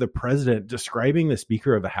idea of the president describing the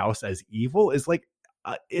Speaker of the House as evil is like,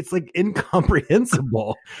 it's like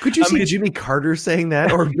incomprehensible. Could you see Jimmy Carter saying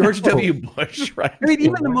that, or George W. Bush? Right? I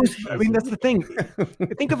mean, that's the thing.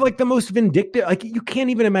 Think of like the most vindictive. Like you can't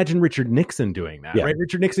even imagine Richard Nixon doing that, right?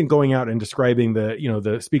 Richard Nixon going out and describing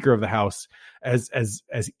the Speaker of the House as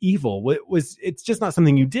evil. It's just not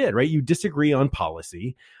something you did, right? You disagree on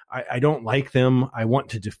policy. I don't like them. I want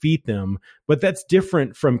to defeat them. But that's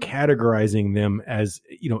different from categorizing them as,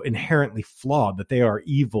 inherently flawed, that they are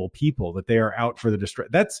evil people, that they are out for the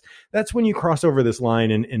destruction. That's when you cross over this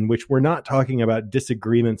line in which we're not talking about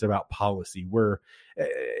disagreements about policy.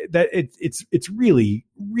 It's really,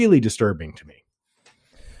 really disturbing to me.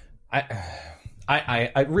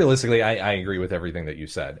 I realistically, I agree with everything that you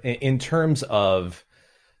said. In terms of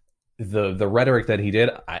the rhetoric that he did,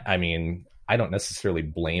 I mean, I don't necessarily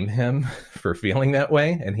blame him for feeling that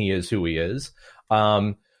way, and he is who he is.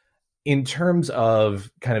 In terms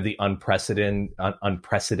of kind of the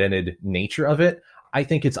unprecedented nature of it, I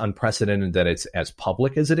think it's unprecedented that it's as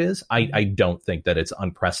public as it is. I don't think that it's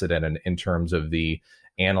unprecedented in terms of the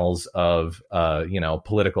annals of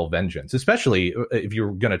political vengeance, especially if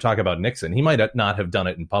you're going to talk about Nixon. He might not have done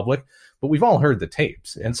it in public, but we've all heard the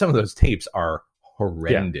tapes, and some of those tapes are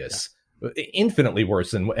horrendous. Yeah. Infinitely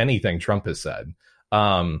worse than anything Trump has said.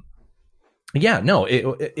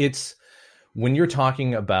 It's when you're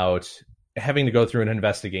talking about having to go through an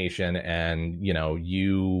investigation and,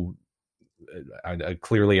 you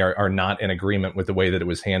clearly are not in agreement with the way that it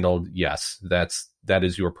was handled. Yes, that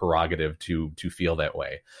is your prerogative to feel that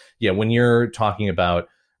way. Yeah. When you're talking about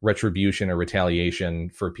retribution or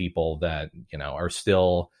retaliation for people that, are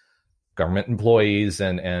still government employees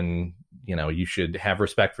and you should have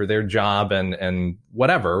respect for their job and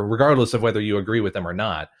whatever, regardless of whether you agree with them or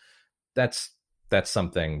not. That's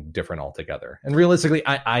something different altogether. And realistically,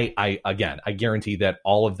 I guarantee that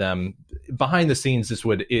all of them behind the scenes, this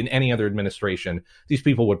would, in any other administration, these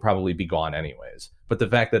people would probably be gone anyways. But the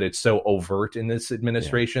fact that it's so overt in this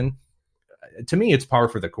administration, to me, it's par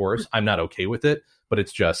for the course. I'm not okay with it, but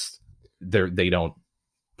it's just they don't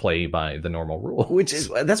play by the normal rule.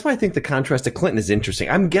 That's why I think the contrast to Clinton is interesting.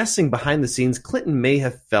 I'm guessing behind the scenes, Clinton may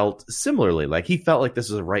have felt similarly, like he felt like this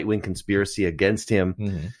was a right-wing conspiracy against him.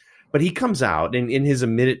 Mm-hmm. But he comes out and in his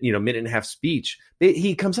minute and a half speech,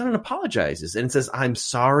 he comes out and apologizes and says, "I'm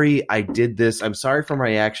sorry I did this. I'm sorry for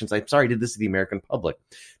my actions. I'm sorry I did this to the American public."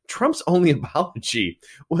 Trump's only apology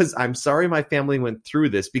was, "I'm sorry my family went through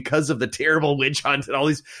this because of the terrible witch hunt and all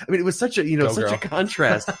these." I mean, it was such a a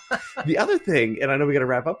contrast. The other thing, and I know we got to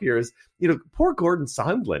wrap up here, is poor Gordon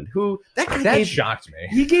Sondland, who that shocked me.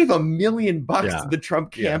 He gave $1 million to the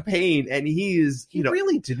Trump campaign, and he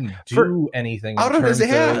really didn't do anything out of his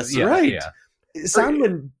ass, right? Yeah.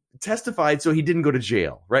 Sondland testified so he didn't go to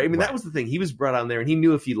jail, right? I mean, that was the thing. He was brought on there, and he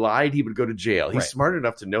knew if he lied, he would go to jail. He's smart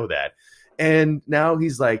enough to know that. And now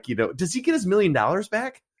he's like, does he get his $1 million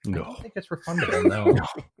back? No. I don't think it's refundable.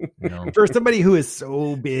 No. For somebody who is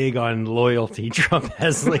so big on loyalty, Trump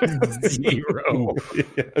has like 0.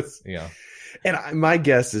 Yes. Yeah. And my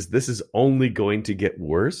guess is this is only going to get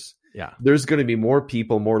worse. Yeah. There's going to be more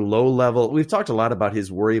people, more low level. We've talked a lot about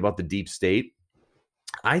his worry about the deep state.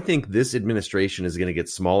 I think this administration is going to get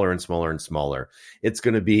smaller and smaller and smaller. It's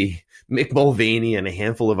going to be Mick Mulvaney and a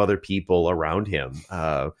handful of other people around him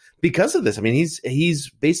because of this. I mean,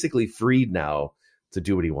 he's basically freed now to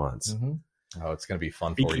do what he wants. Mm-hmm. Oh, it's going to be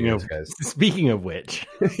fun for you guys. Speaking of which.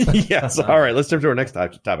 Yes. All right. Let's turn to our next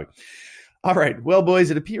topic. All right. Well, boys,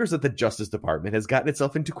 it appears that the Justice Department has gotten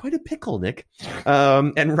itself into quite a pickle, Nick.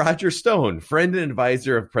 And Roger Stone, friend and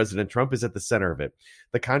advisor of President Trump, is at the center of it.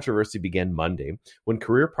 The controversy began Monday when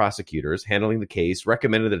career prosecutors handling the case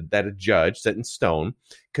recommended that a judge sentenced Stone,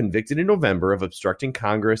 convicted in November of obstructing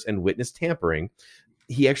Congress and witness tampering.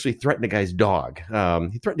 He actually threatened a guy's dog.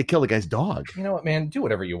 He threatened to kill the guy's dog. You know what, man? Do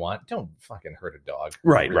whatever you want. Don't fucking hurt a dog.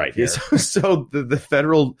 Right. So the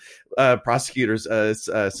federal prosecutors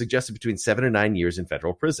suggested between 7 and 9 years in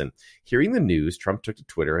federal prison. Hearing the news, Trump took to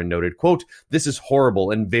Twitter and noted, quote, "This is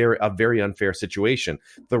horrible and a very unfair situation.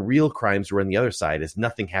 The real crimes were on the other side as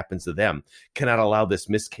nothing happens to them. Cannot allow this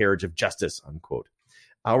miscarriage of justice," unquote.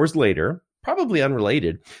 Hours later, probably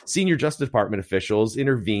unrelated, senior Justice Department officials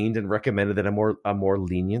intervened and recommended that a more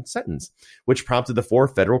lenient sentence, which prompted the 4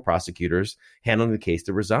 federal prosecutors handling the case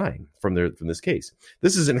to resign from this case.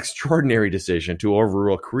 This is an extraordinary decision to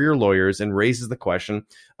overrule career lawyers and raises the question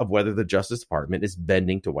of whether the Justice Department is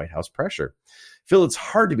bending to White House pressure. Phil, it's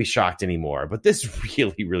hard to be shocked anymore, but this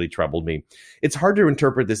really, really troubled me. It's hard to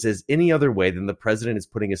interpret this as any other way than the president is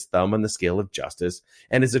putting his thumb on the scale of justice,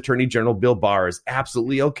 and his Attorney General Bill Barr is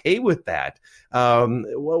absolutely okay with that.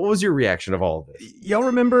 What was your reaction of all of this? Y'all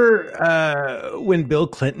remember when Bill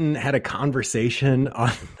Clinton had a conversation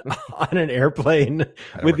on an airplane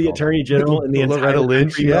with the Attorney General and the entire Loretta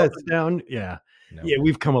Lynch? Yes. Down? Yeah. No. Yeah,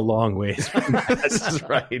 we've come a long ways. That's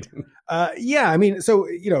right. Yeah, I mean, so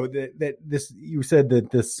that this, you said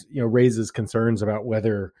that this raises concerns about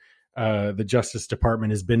whether the Justice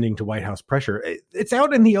Department is bending to White House pressure. It's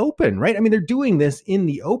out in the open, right? I mean, they're doing this in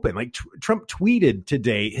the open. Like Trump tweeted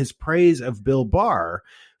today his praise of Bill Barr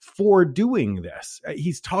for doing this.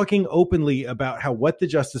 He's talking openly about what the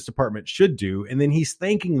Justice Department should do, and then he's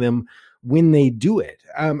thanking them when they do it.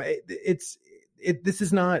 It's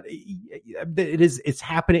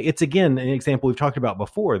happening. It's again an example we've talked about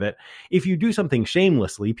before, that if you do something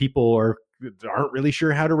shamelessly, people aren't really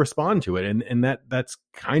sure how to respond to it, and that's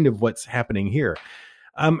kind of what's happening here.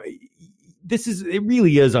 It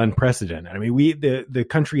really is unprecedented. I mean, the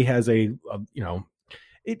country has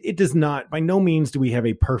it does not, by no means do we have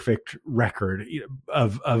a perfect record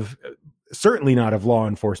of certainly not of law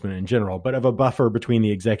enforcement in general, but of a buffer between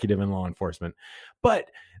the executive and law enforcement. But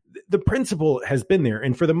the principle has been there,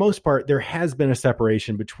 and for the most part, there has been a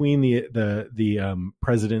separation between the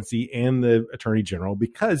presidency and the Attorney General,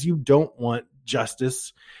 because you don't want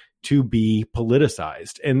justice to be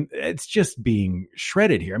politicized, and it's just being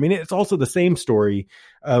shredded here. I mean, it's also the same story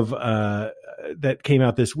of that came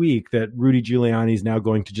out this week, that Rudy Giuliani is now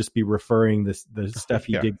going to just be referring the stuff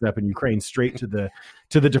he digs up in Ukraine straight to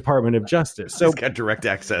the Department of Justice. So he's got direct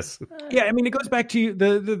access. Yeah, I mean, it goes back to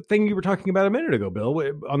the thing you were talking about a minute ago, Bill,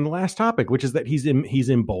 on the last topic, which is that he's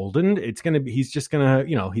emboldened. He's just gonna,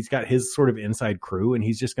 he's got his sort of inside crew, and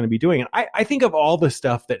he's just going to be doing it. I think of all the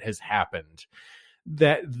stuff that has happened,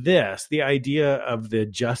 that the idea of the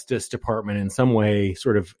Justice Department in some way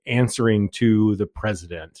sort of answering to the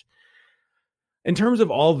president, in terms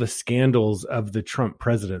of all the scandals of the Trump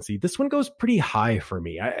presidency, this one goes pretty high for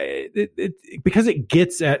me. Because it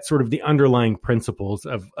gets at sort of the underlying principles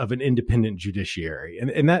of an independent judiciary,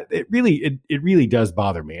 and that it really does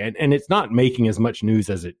bother me, and it's not making as much news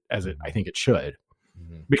as it I think it should.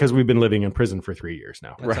 because we've been living in prison for 3 years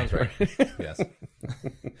now. That sounds right. Yes.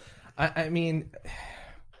 I mean,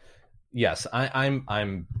 yes,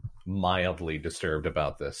 I'm mildly disturbed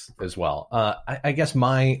about this as well. I guess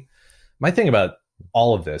my thing about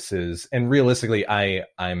all of this is, and realistically,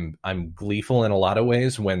 I'm gleeful in a lot of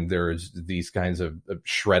ways when there's these kinds of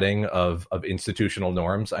shredding of institutional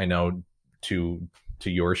norms. I know to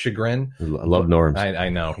your chagrin. I love norms. I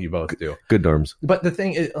know you both do. Good norms. But the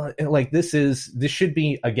thing is, like, this should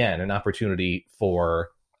be, again, an opportunity for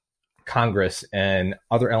Congress and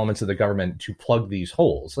other elements of the government to plug these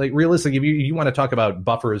holes. Like, realistically, if you want to talk about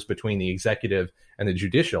buffers between the executive and the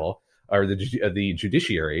judicial, or the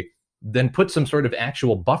judiciary, then put some sort of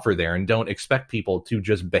actual buffer there, and don't expect people to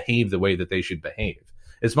just behave the way that they should behave.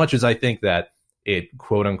 As much as I think that it,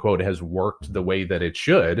 quote unquote, has worked the way that it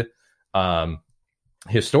should,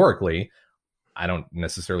 historically, I don't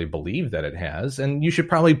necessarily believe that it has, and you should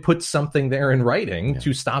probably put something there in writing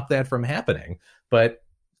to stop that from happening. But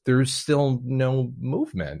there's still no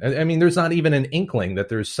movement. I mean, there's not even an inkling that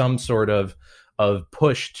there's some sort of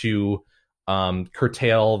push to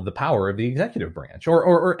curtail the power of the executive branch,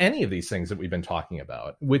 or any of these things that we've been talking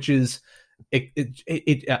about, which is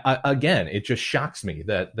again, it just shocks me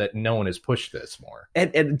that no one has pushed this more.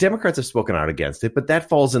 And Democrats have spoken out against it, but that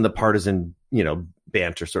falls in the partisan,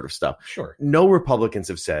 banter sort of stuff. Sure. No Republicans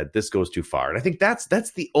have said this goes too far. And I think that's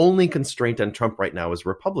the only constraint on Trump right now is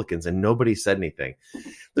Republicans, and nobody said anything.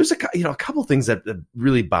 There's a couple things that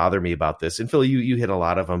really bother me about this. And Phil, you hit a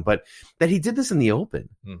lot of them, but that he did this in the open.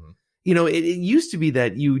 Mm-hmm. It used to be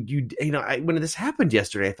that when this happened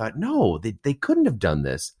yesterday, I thought, no, they couldn't have done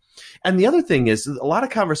this. And the other thing is, a lot of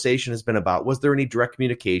conversation has been about, was there any direct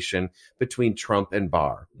communication between Trump and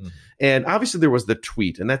Barr? Mm-hmm. And obviously there was the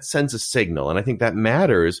tweet, and that sends a signal, and I think that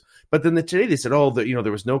matters. But then today they said,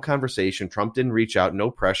 there was no conversation. Trump didn't reach out,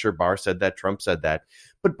 no pressure. Barr said that, Trump said that.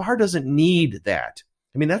 But Barr doesn't need that.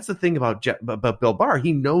 I mean, that's the thing about Bill Barr.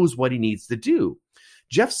 He knows what he needs to do.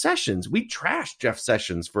 Jeff Sessions, we trashed Jeff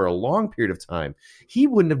Sessions for a long period of time. He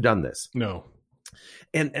wouldn't have done this. No.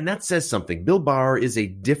 And that says something. Bill Barr is a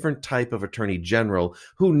different type of attorney general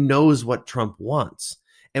who knows what Trump wants.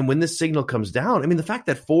 And when this signal comes down, I mean, the fact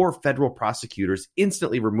that 4 federal prosecutors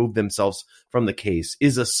instantly removed themselves from the case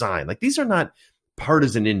is a sign. Like, these are not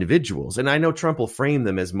partisan individuals. And I know Trump will frame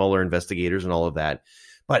them as Mueller investigators and all of that.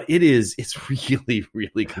 But it's really,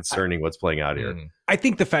 really concerning what's playing out here. I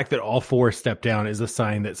think the fact that all 4 stepped down is a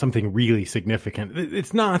sign that something really significant.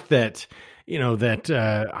 It's not that,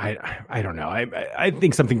 I don't know. I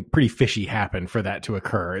think something pretty fishy happened for that to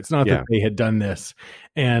occur. It's not that they had done this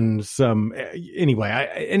and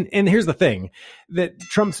anyway. And here's the thing, that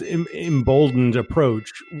Trump's emboldened approach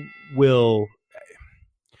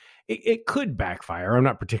it could backfire. I'm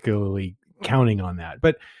not particularly counting on that,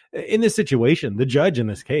 but in this situation, the judge in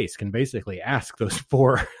this case can basically ask those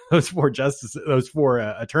four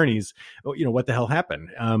attorneys, what the hell happened?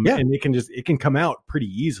 And it can come out pretty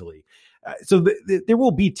easily. So there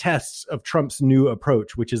will be tests of Trump's new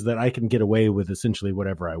approach, which is that I can get away with essentially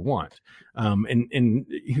whatever I want. And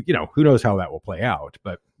who knows how that will play out,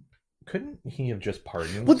 but. Couldn't he have just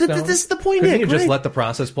pardoned? Well, this is the point. Couldn't he just let the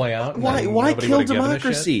process play out? Why kill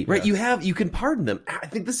democracy? Right? Yeah. You can pardon them. I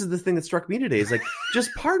think this is the thing that struck me today. Is like, just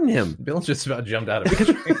pardon him. Bill just about jumped out of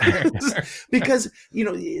it because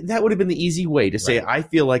that would have been the easy way to say, right. I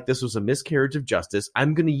feel like this was a miscarriage of justice.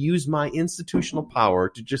 I'm going to use my institutional power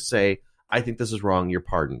to just say, I think this is wrong. You're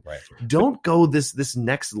pardoned. Right. Don't go this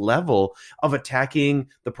next level of attacking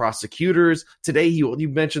the prosecutors. Today, you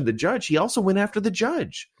mentioned the judge. He also went after the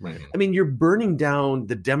judge. Right. I mean, you're burning down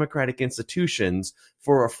the democratic institutions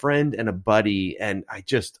for a friend and a buddy. And I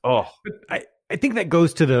think that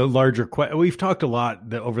goes to the larger question. We've talked a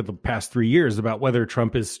lot over the past 3 years about whether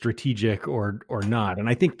Trump is strategic or not. And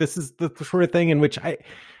I think this is the sort of thing in which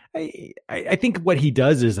I think what he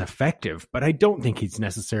does is effective, but I don't think he's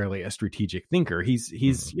necessarily a strategic thinker. He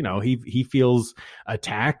feels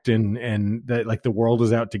attacked and that like the world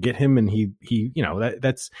is out to get him. And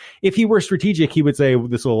that's if he were strategic, he would say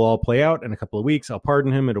this will all play out in a couple of weeks. I'll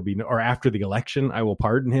pardon him. Or after the election, I will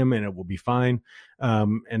pardon him and it will be fine.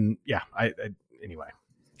 Anyway.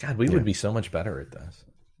 God, we would be so much better at this.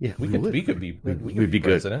 Yeah, we could be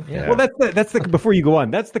president. Yeah. Well, that's the before you go on.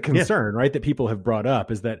 That's the concern, right? That people have brought up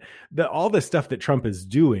is that all the stuff that Trump is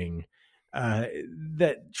doing,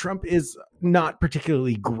 that Trump is not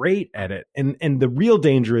particularly great at it, and the real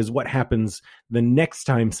danger is what happens the next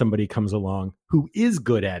time somebody comes along who is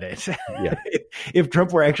good at it. Yeah. If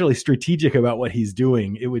Trump were actually strategic about what he's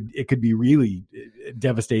doing, it could be really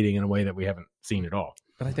devastating in a way that we haven't seen at all.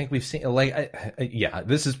 But I think we've seen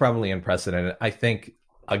this is probably unprecedented. I think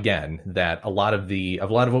again, that a lot of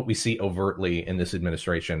what we see overtly in this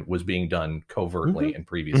administration was being done covertly in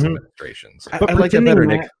previous administrations. But I like that better,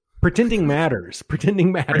 Nick. Pretending matters.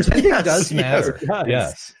 Pretending matters. Pretending does matter.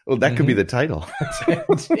 Yes. Well, that could be the title.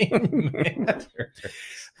 Pretending matters.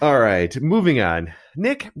 All right, moving on.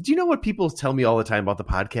 Nick, do you know what people tell me all the time about the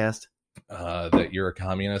podcast? That you're a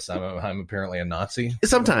communist. I'm apparently a Nazi.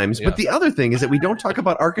 Sometimes, but the other thing is that we don't talk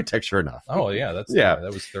about architecture enough. Oh yeah,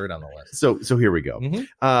 that was third on the list. So here we go.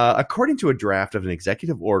 According to a draft of an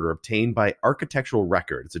executive order obtained by Architectural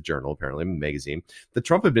Record, it's a journal, apparently a magazine, the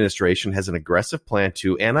Trump administration has an aggressive plan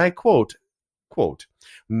to, and I quote,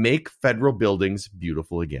 make federal buildings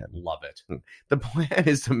beautiful again. Love it. The plan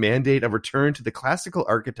is to mandate a return to the classical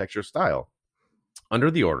architecture style. Under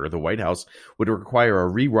the order, the White House would require a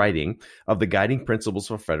rewriting of the guiding principles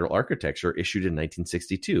for federal architecture issued in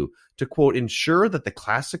 1962 to, quote, ensure that the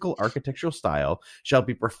classical architectural style shall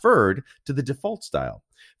be preferred to the default style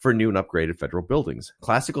for new and upgraded federal buildings.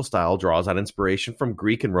 Classical style draws on inspiration from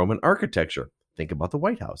Greek and Roman architecture. Think about the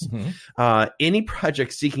White House. Any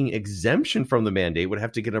project seeking exemption from the mandate would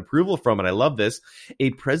have to get approval from, and I love this,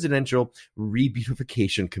 a presidential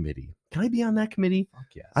rebeautification committee. Can I be on that committee? Fuck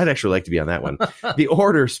yes. I'd actually like to be on that one. The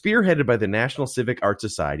order, spearheaded by the National Civic Art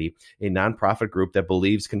Society, a nonprofit group that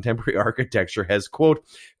believes contemporary architecture has, quote,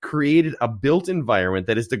 created a built environment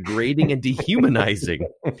that is degrading and dehumanizing.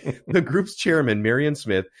 The group's chairman, Marion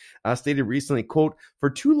Smith, stated recently, quote, for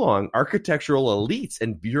too long, architectural elites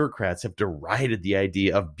and bureaucrats have derided the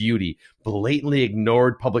idea of beauty, blatantly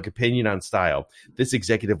ignored public opinion on style. This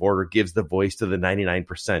executive order gives the voice to the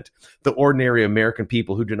 99%, the ordinary American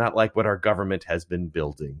people who do not like what our government has been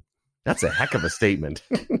building. That's a heck of a statement.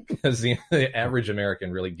 Because the average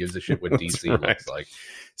American really gives a shit what DC looks like.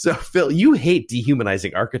 So, Phil, you hate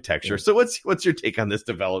dehumanizing architecture. So what's your take on this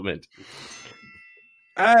development?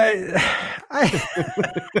 I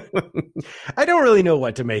don't really know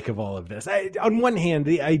what to make of all of this. On one hand,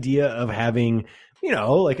 the idea of having,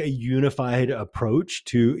 like a unified approach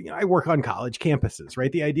to, I work on college campuses,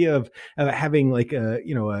 right? The idea of having like a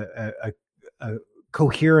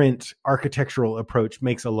coherent architectural approach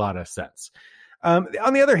makes a lot of sense. On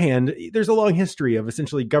the other hand, there's a long history of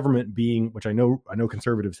essentially government being, which I know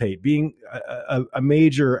conservatives hate, being a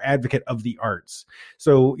major advocate of the arts.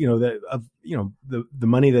 So, the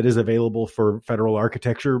money that is available for federal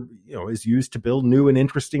architecture, is used to build new and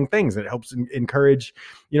interesting things. It helps encourage,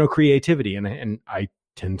 creativity. And I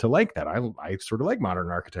tend to like that. I sort of like modern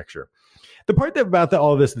architecture. The part about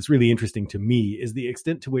all of this that's really interesting to me is the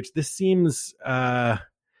extent to which this seems to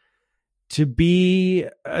be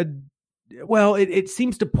it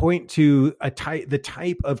seems to point to the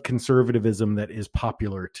type of conservatism that is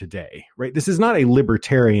popular today, right? This is not a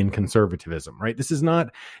libertarian conservatism, right? This is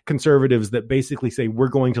not conservatives that basically say we're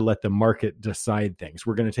going to let the market decide things.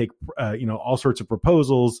 We're going to take, all sorts of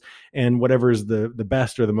proposals and whatever's the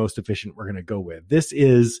best or the most efficient we're going to go with. This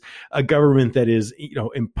is a government that is,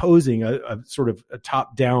 imposing a sort of a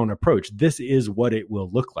top-down approach. This is what it will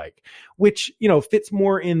look like, which, fits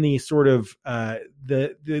more in the sort of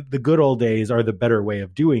the good old days are the better way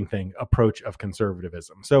of doing thing approach of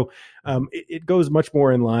conservatism. So it goes much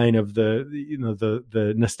more in line of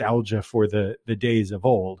the nostalgia for the days of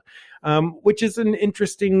old, which is an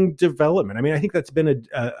interesting development. I mean, I think that's been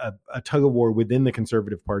a tug of war within the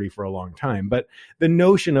Conservative Party for a long time, but the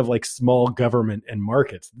notion of like small government and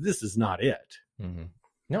markets, this is not it. Mm-hmm.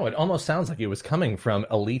 No, it almost sounds like it was coming from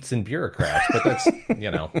elites and bureaucrats, but that's,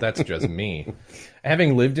 that's just me.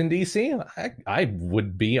 Having lived in DC, I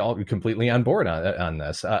would be completely on board on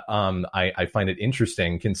this. I find it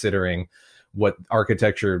interesting considering what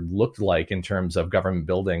architecture looked like in terms of government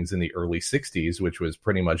buildings in the early 60s, which was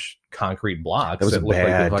pretty much concrete blocks. That was that a looked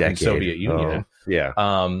bad like the fucking decade. Soviet Union. Yeah.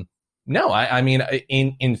 No, I mean,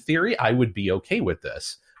 in theory, I would be okay with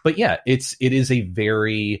this. But yeah, it is a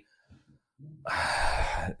very...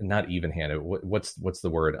 not even-handed. What's the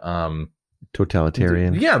word?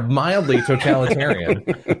 Totalitarian. Yeah, mildly totalitarian.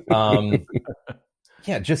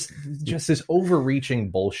 Just this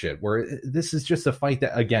overreaching bullshit where this is just a fight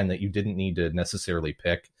that you didn't need to necessarily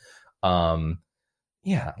pick. I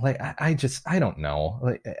don't know.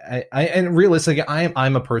 Like and realistically,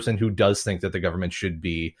 I'm a person who does think that the government should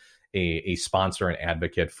be a sponsor and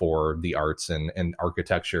advocate for the arts and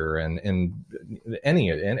architecture and any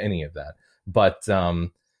of that. But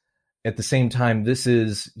at the same time, this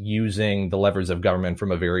is using the levers of government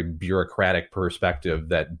from a very bureaucratic perspective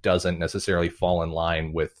that doesn't necessarily fall in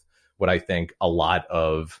line with what I think a lot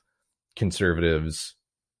of conservatives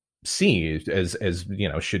see as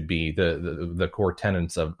should be the core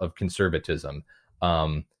tenets of conservatism.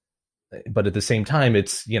 But at the same time,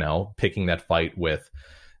 it's, picking that fight with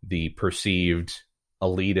the perceived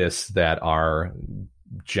elitists that are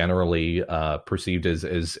generally perceived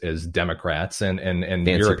as Democrats and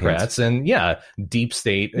bureaucrats and deep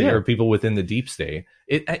state or people within the deep state.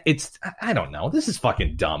 It's I don't know. This is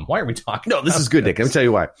fucking dumb. Why are we talking? No, this is good, Nick. Let me tell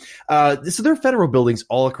you why. So there are federal buildings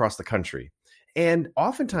all across the country. And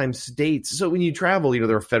oftentimes states, so when you travel,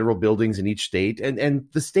 there are federal buildings in each state, and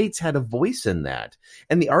the states had a voice in that.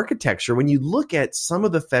 And the architecture, when you look at some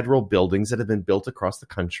of the federal buildings that have been built across the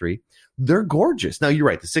country, they're gorgeous. Now, you're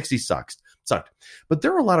right, the 60s sucked. But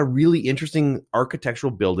there are a lot of really interesting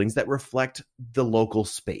architectural buildings that reflect the local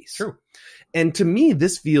space. True. And to me,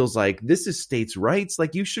 this feels like this is states' rights.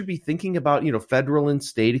 Like you should be thinking about, federal and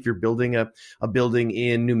state. If you're building a building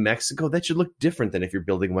in New Mexico, that should look different than if you're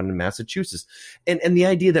building one in Massachusetts. And the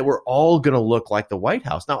idea that we're all going to look like the White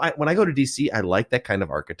House. Now, when I go to DC, I like that kind of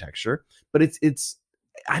architecture, but it's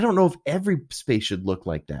I don't know if every space should look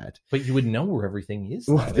like that. But you would know where everything is.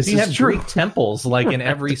 Well, if you have Greek temples like in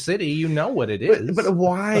every city, you know what it is. But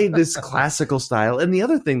why this classical style? And the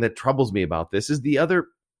other thing that troubles me about this is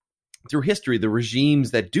through history, the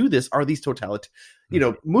regimes that do this are these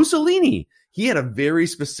totalitarian. Mussolini, he had a very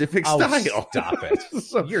specific style. Stop it!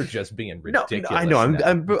 So, you're just being ridiculous. No, I know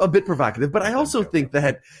I'm a bit provocative, but I also think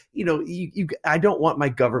that I don't want my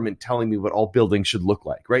government telling me what all buildings should look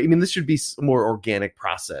like, right? I mean, this should be a more organic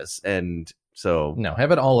process, and so no,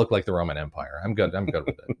 have it all look like the Roman Empire. I'm good with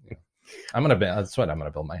it. That's what I'm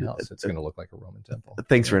gonna build my house. It's gonna look like a Roman temple.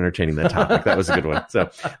 Thanks for entertaining that topic. That was a good one. So,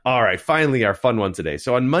 all right, finally our fun one today.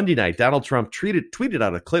 So on Monday night, Donald Trump tweeted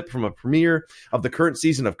out a clip from a premiere of the current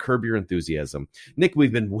season of Curb Your Enthusiasm. Nick,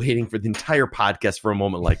 we've been waiting for the entire podcast for a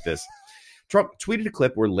moment like this. Trump tweeted a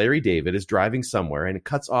clip where Larry David is driving somewhere and it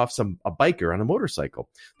cuts off a biker on a motorcycle.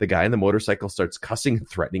 The guy on the motorcycle starts cussing and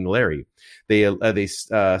threatening Larry. They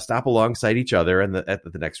stop alongside each other at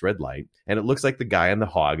the next red light, and it looks like the guy on the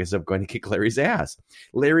hog is going to kick Larry's ass.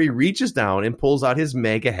 Larry reaches down and pulls out his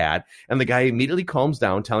MAGA hat, and the guy immediately calms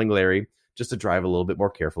down, telling Larry just to drive a little bit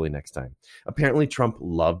more carefully next time. Apparently, Trump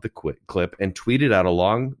loved the clip and tweeted out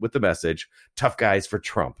along with the message, "Tough guys for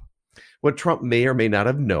Trump." What Trump may or may not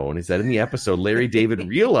have known is that in the episode, Larry David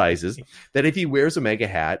realizes that if he wears a MAGA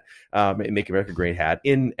hat, Make America Great hat,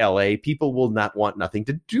 in L.A., people will not want nothing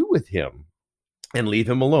to do with him and leave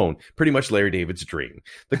him alone. Pretty much Larry David's dream.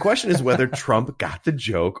 The question is whether Trump got the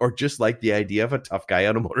joke or just liked the idea of a tough guy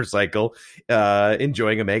on a motorcycle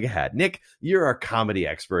enjoying a MAGA hat. Nick, you're our comedy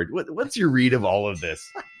expert. What's your read of all of this?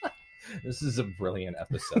 This is a brilliant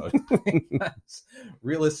episode.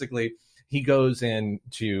 Realistically, he goes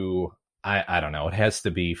into... I don't know. It has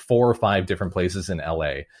to be 4 or 5 different places in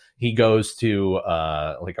LA. He goes to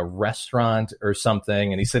like a restaurant or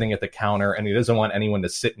something, and he's sitting at the counter, and he doesn't want anyone to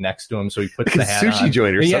sit next to him, so he puts the hat on. Sushi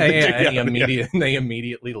joint or something. And they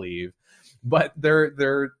immediately leave. But there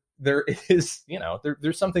is,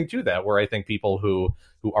 there's something to that where I think people who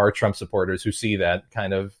are Trump supporters who see that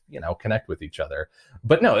kind of, connect with each other.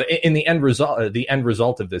 But no, in the end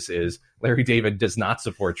result of this is Larry David does not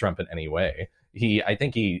support Trump in any way. I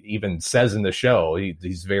think he even says in the show,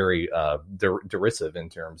 he's very derisive in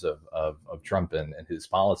terms of Trump and his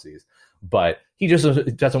policies, but he just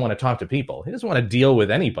doesn't want to talk to people. He doesn't want to deal with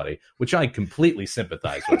anybody, which I completely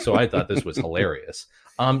sympathize with. So I thought this was hilarious.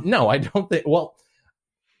 No, I don't think,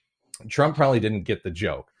 Trump probably didn't get the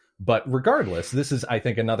joke, but regardless, this is, I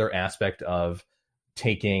think, another aspect of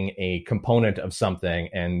taking a component of something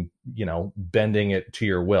and, bending it to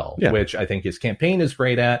your will, which I think his campaign is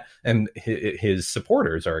great at, and his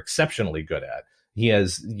supporters are exceptionally good at. He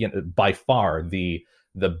has, by far the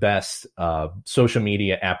best social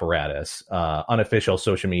media apparatus, unofficial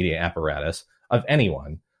social media apparatus of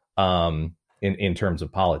anyone in terms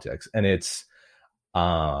of politics. And it's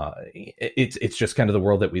just kind of the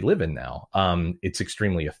world that we live in now. It's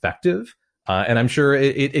extremely effective. And I'm sure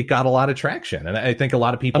it got a lot of traction. And I think a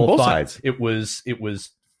lot of people thought sides. it was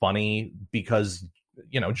funny because,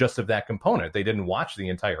 just of that component. They didn't watch the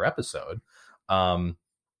entire episode.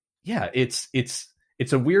 It's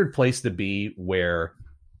a weird place to be where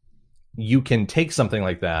you can take something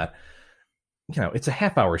like that. It's a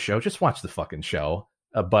half-hour show. Just watch the fucking show.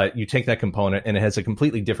 But you take that component and it has a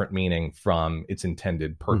completely different meaning from its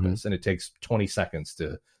intended purpose. And it takes 20 seconds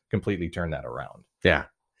to completely turn that around. Yeah.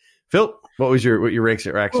 Phil, what was your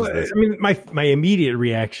reaction to this? I mean, my immediate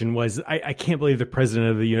reaction was I can't believe the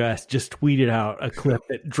president of the U.S. just tweeted out a clip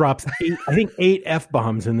that drops 8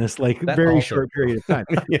 F-bombs in this very short period of time.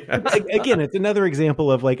 Again, it's another example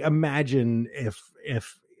of imagine if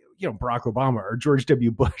Barack Obama or George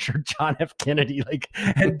W. Bush or John F. Kennedy,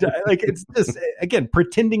 and it's just, again,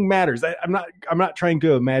 pretending matters. I'm not trying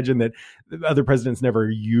to imagine that other presidents never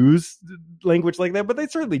use language like that, but they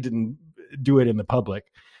certainly didn't do it in the public.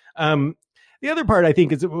 The other part, I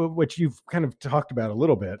think, is what you've kind of talked about a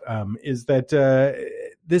little bit, is that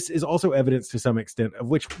this is also evidence to some extent of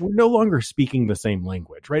which we're no longer speaking the same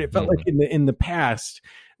language, right? It felt like in the past,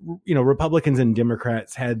 Republicans and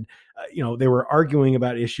Democrats had, they were arguing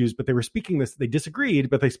about issues, but they were speaking this, they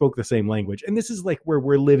disagreed, but they spoke the same language. And this is like where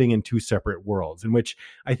we're living in two separate worlds, in which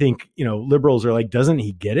I think, liberals are like, doesn't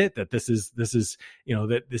he get it? That this is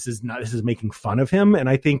making fun of him. And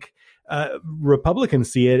I think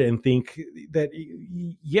Republicans see it and think that,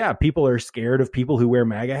 yeah, people are scared of people who wear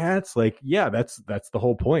MAGA hats. Like, yeah, that's the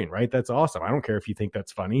whole point, right? That's awesome. I don't care if you think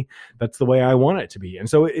that's funny. That's the way I want it to be. And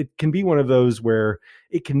so it can be one of those where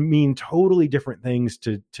it can mean totally different things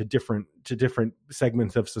to different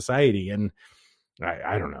segments of society. And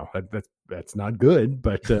I don't know. That's not good,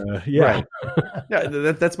 but yeah. Right. Yeah,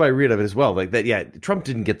 that's my read of it as well. Like that, yeah, Trump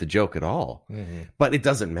didn't get the joke at all, but it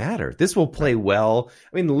doesn't matter. This will play well.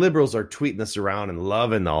 I mean, the liberals are tweeting this around and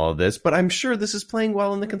loving all of this, but I'm sure this is playing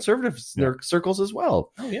well in the conservative circles as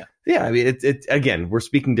well. Oh yeah, yeah. I mean, it again, we're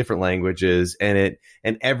speaking different languages, and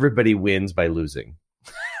everybody wins by losing.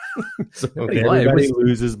 So everybody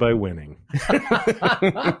loses by winning.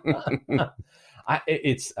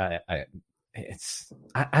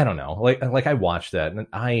 I don't know. Like I watched that and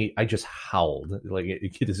I just howled. Like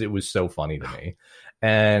it was so funny to me.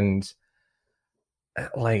 And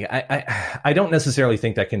like I don't necessarily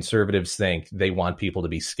think that conservatives think they want people to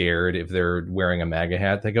be scared if they're wearing a MAGA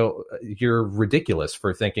hat. They go, you're ridiculous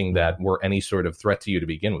for thinking that we're any sort of threat to you to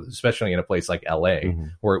begin with, especially in a place like LA,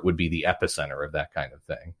 where it would be the epicenter of that kind of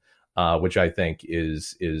thing, which I think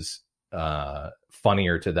is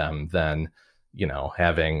funnier to them than,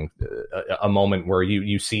 having a moment where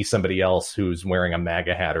you see somebody else who's wearing a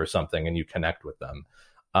MAGA hat or something and you connect with them.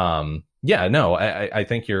 I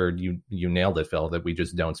think you nailed it, Phil, that we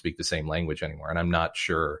just don't speak the same language anymore. And I'm not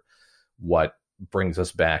sure what brings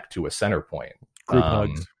us back to a center point. Group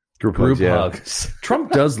hugs. Group hugs.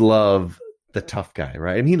 Trump does love the tough guy,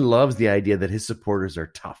 right? And he loves the idea that his supporters are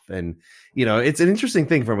tough. And, it's an interesting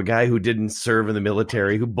thing from a guy who didn't serve in the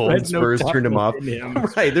military, who Bolton Spurs turned him off.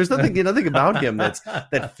 Right. There's nothing about him that's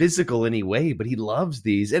that physical anyway, but he loves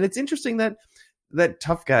these. And it's interesting that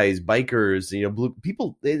tough guys, bikers, blue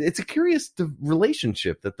people, it's a curious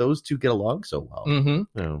relationship that those two get along so well.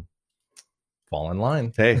 Fall in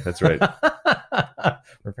line. Hey, that's right.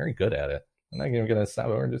 We're very good at it. I'm not even going to stop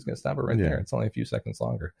it. We're just going to stop it right there. It's only a few seconds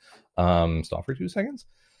longer. Stop for 2 seconds.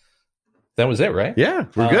 That was it, right? Yeah,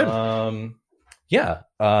 we're good.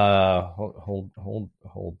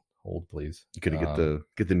 Hold, please. You could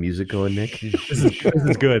get the music going, Nick. This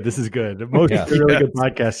is good. This is good. Most really good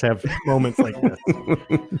podcasts have moments like this.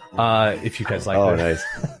 If you guys like this,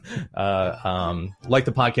 like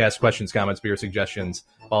the podcast, questions, comments, beer suggestions,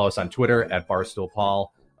 follow us on Twitter at BarstoolPaul.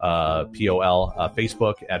 POL,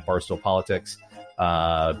 Facebook at Barstool Politics.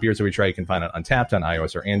 Beers That We Try you can find on Untapped on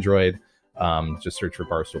iOS or Android. Just search for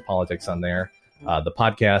Barstool Politics on there. The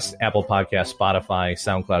podcast, Apple Podcasts, Spotify,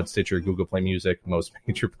 SoundCloud, Stitcher, Google Play Music, most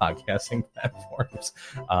major podcasting platforms.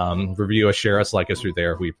 Review us, share us, like us through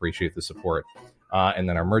there. We appreciate the support. And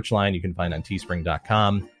then our merch line you can find on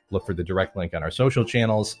teespring.com. Look for the direct link on our social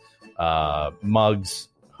channels. Mugs,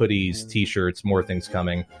 hoodies, t-shirts, more things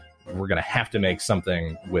coming. We're going to have to make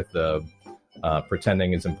something with the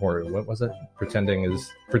pretending is important. What was it? Pretending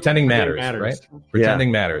matters, right?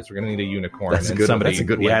 Pretending matters. We're going to need a unicorn. That's a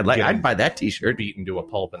good one. Yeah, I'd buy that t-shirt. Beaten to a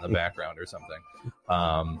pulp in the background or something.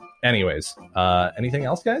 Anyways, anything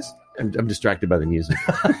else, guys? I'm distracted by the music.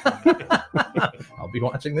 I'll be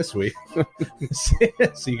watching this week.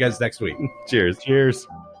 See you guys next week. Cheers.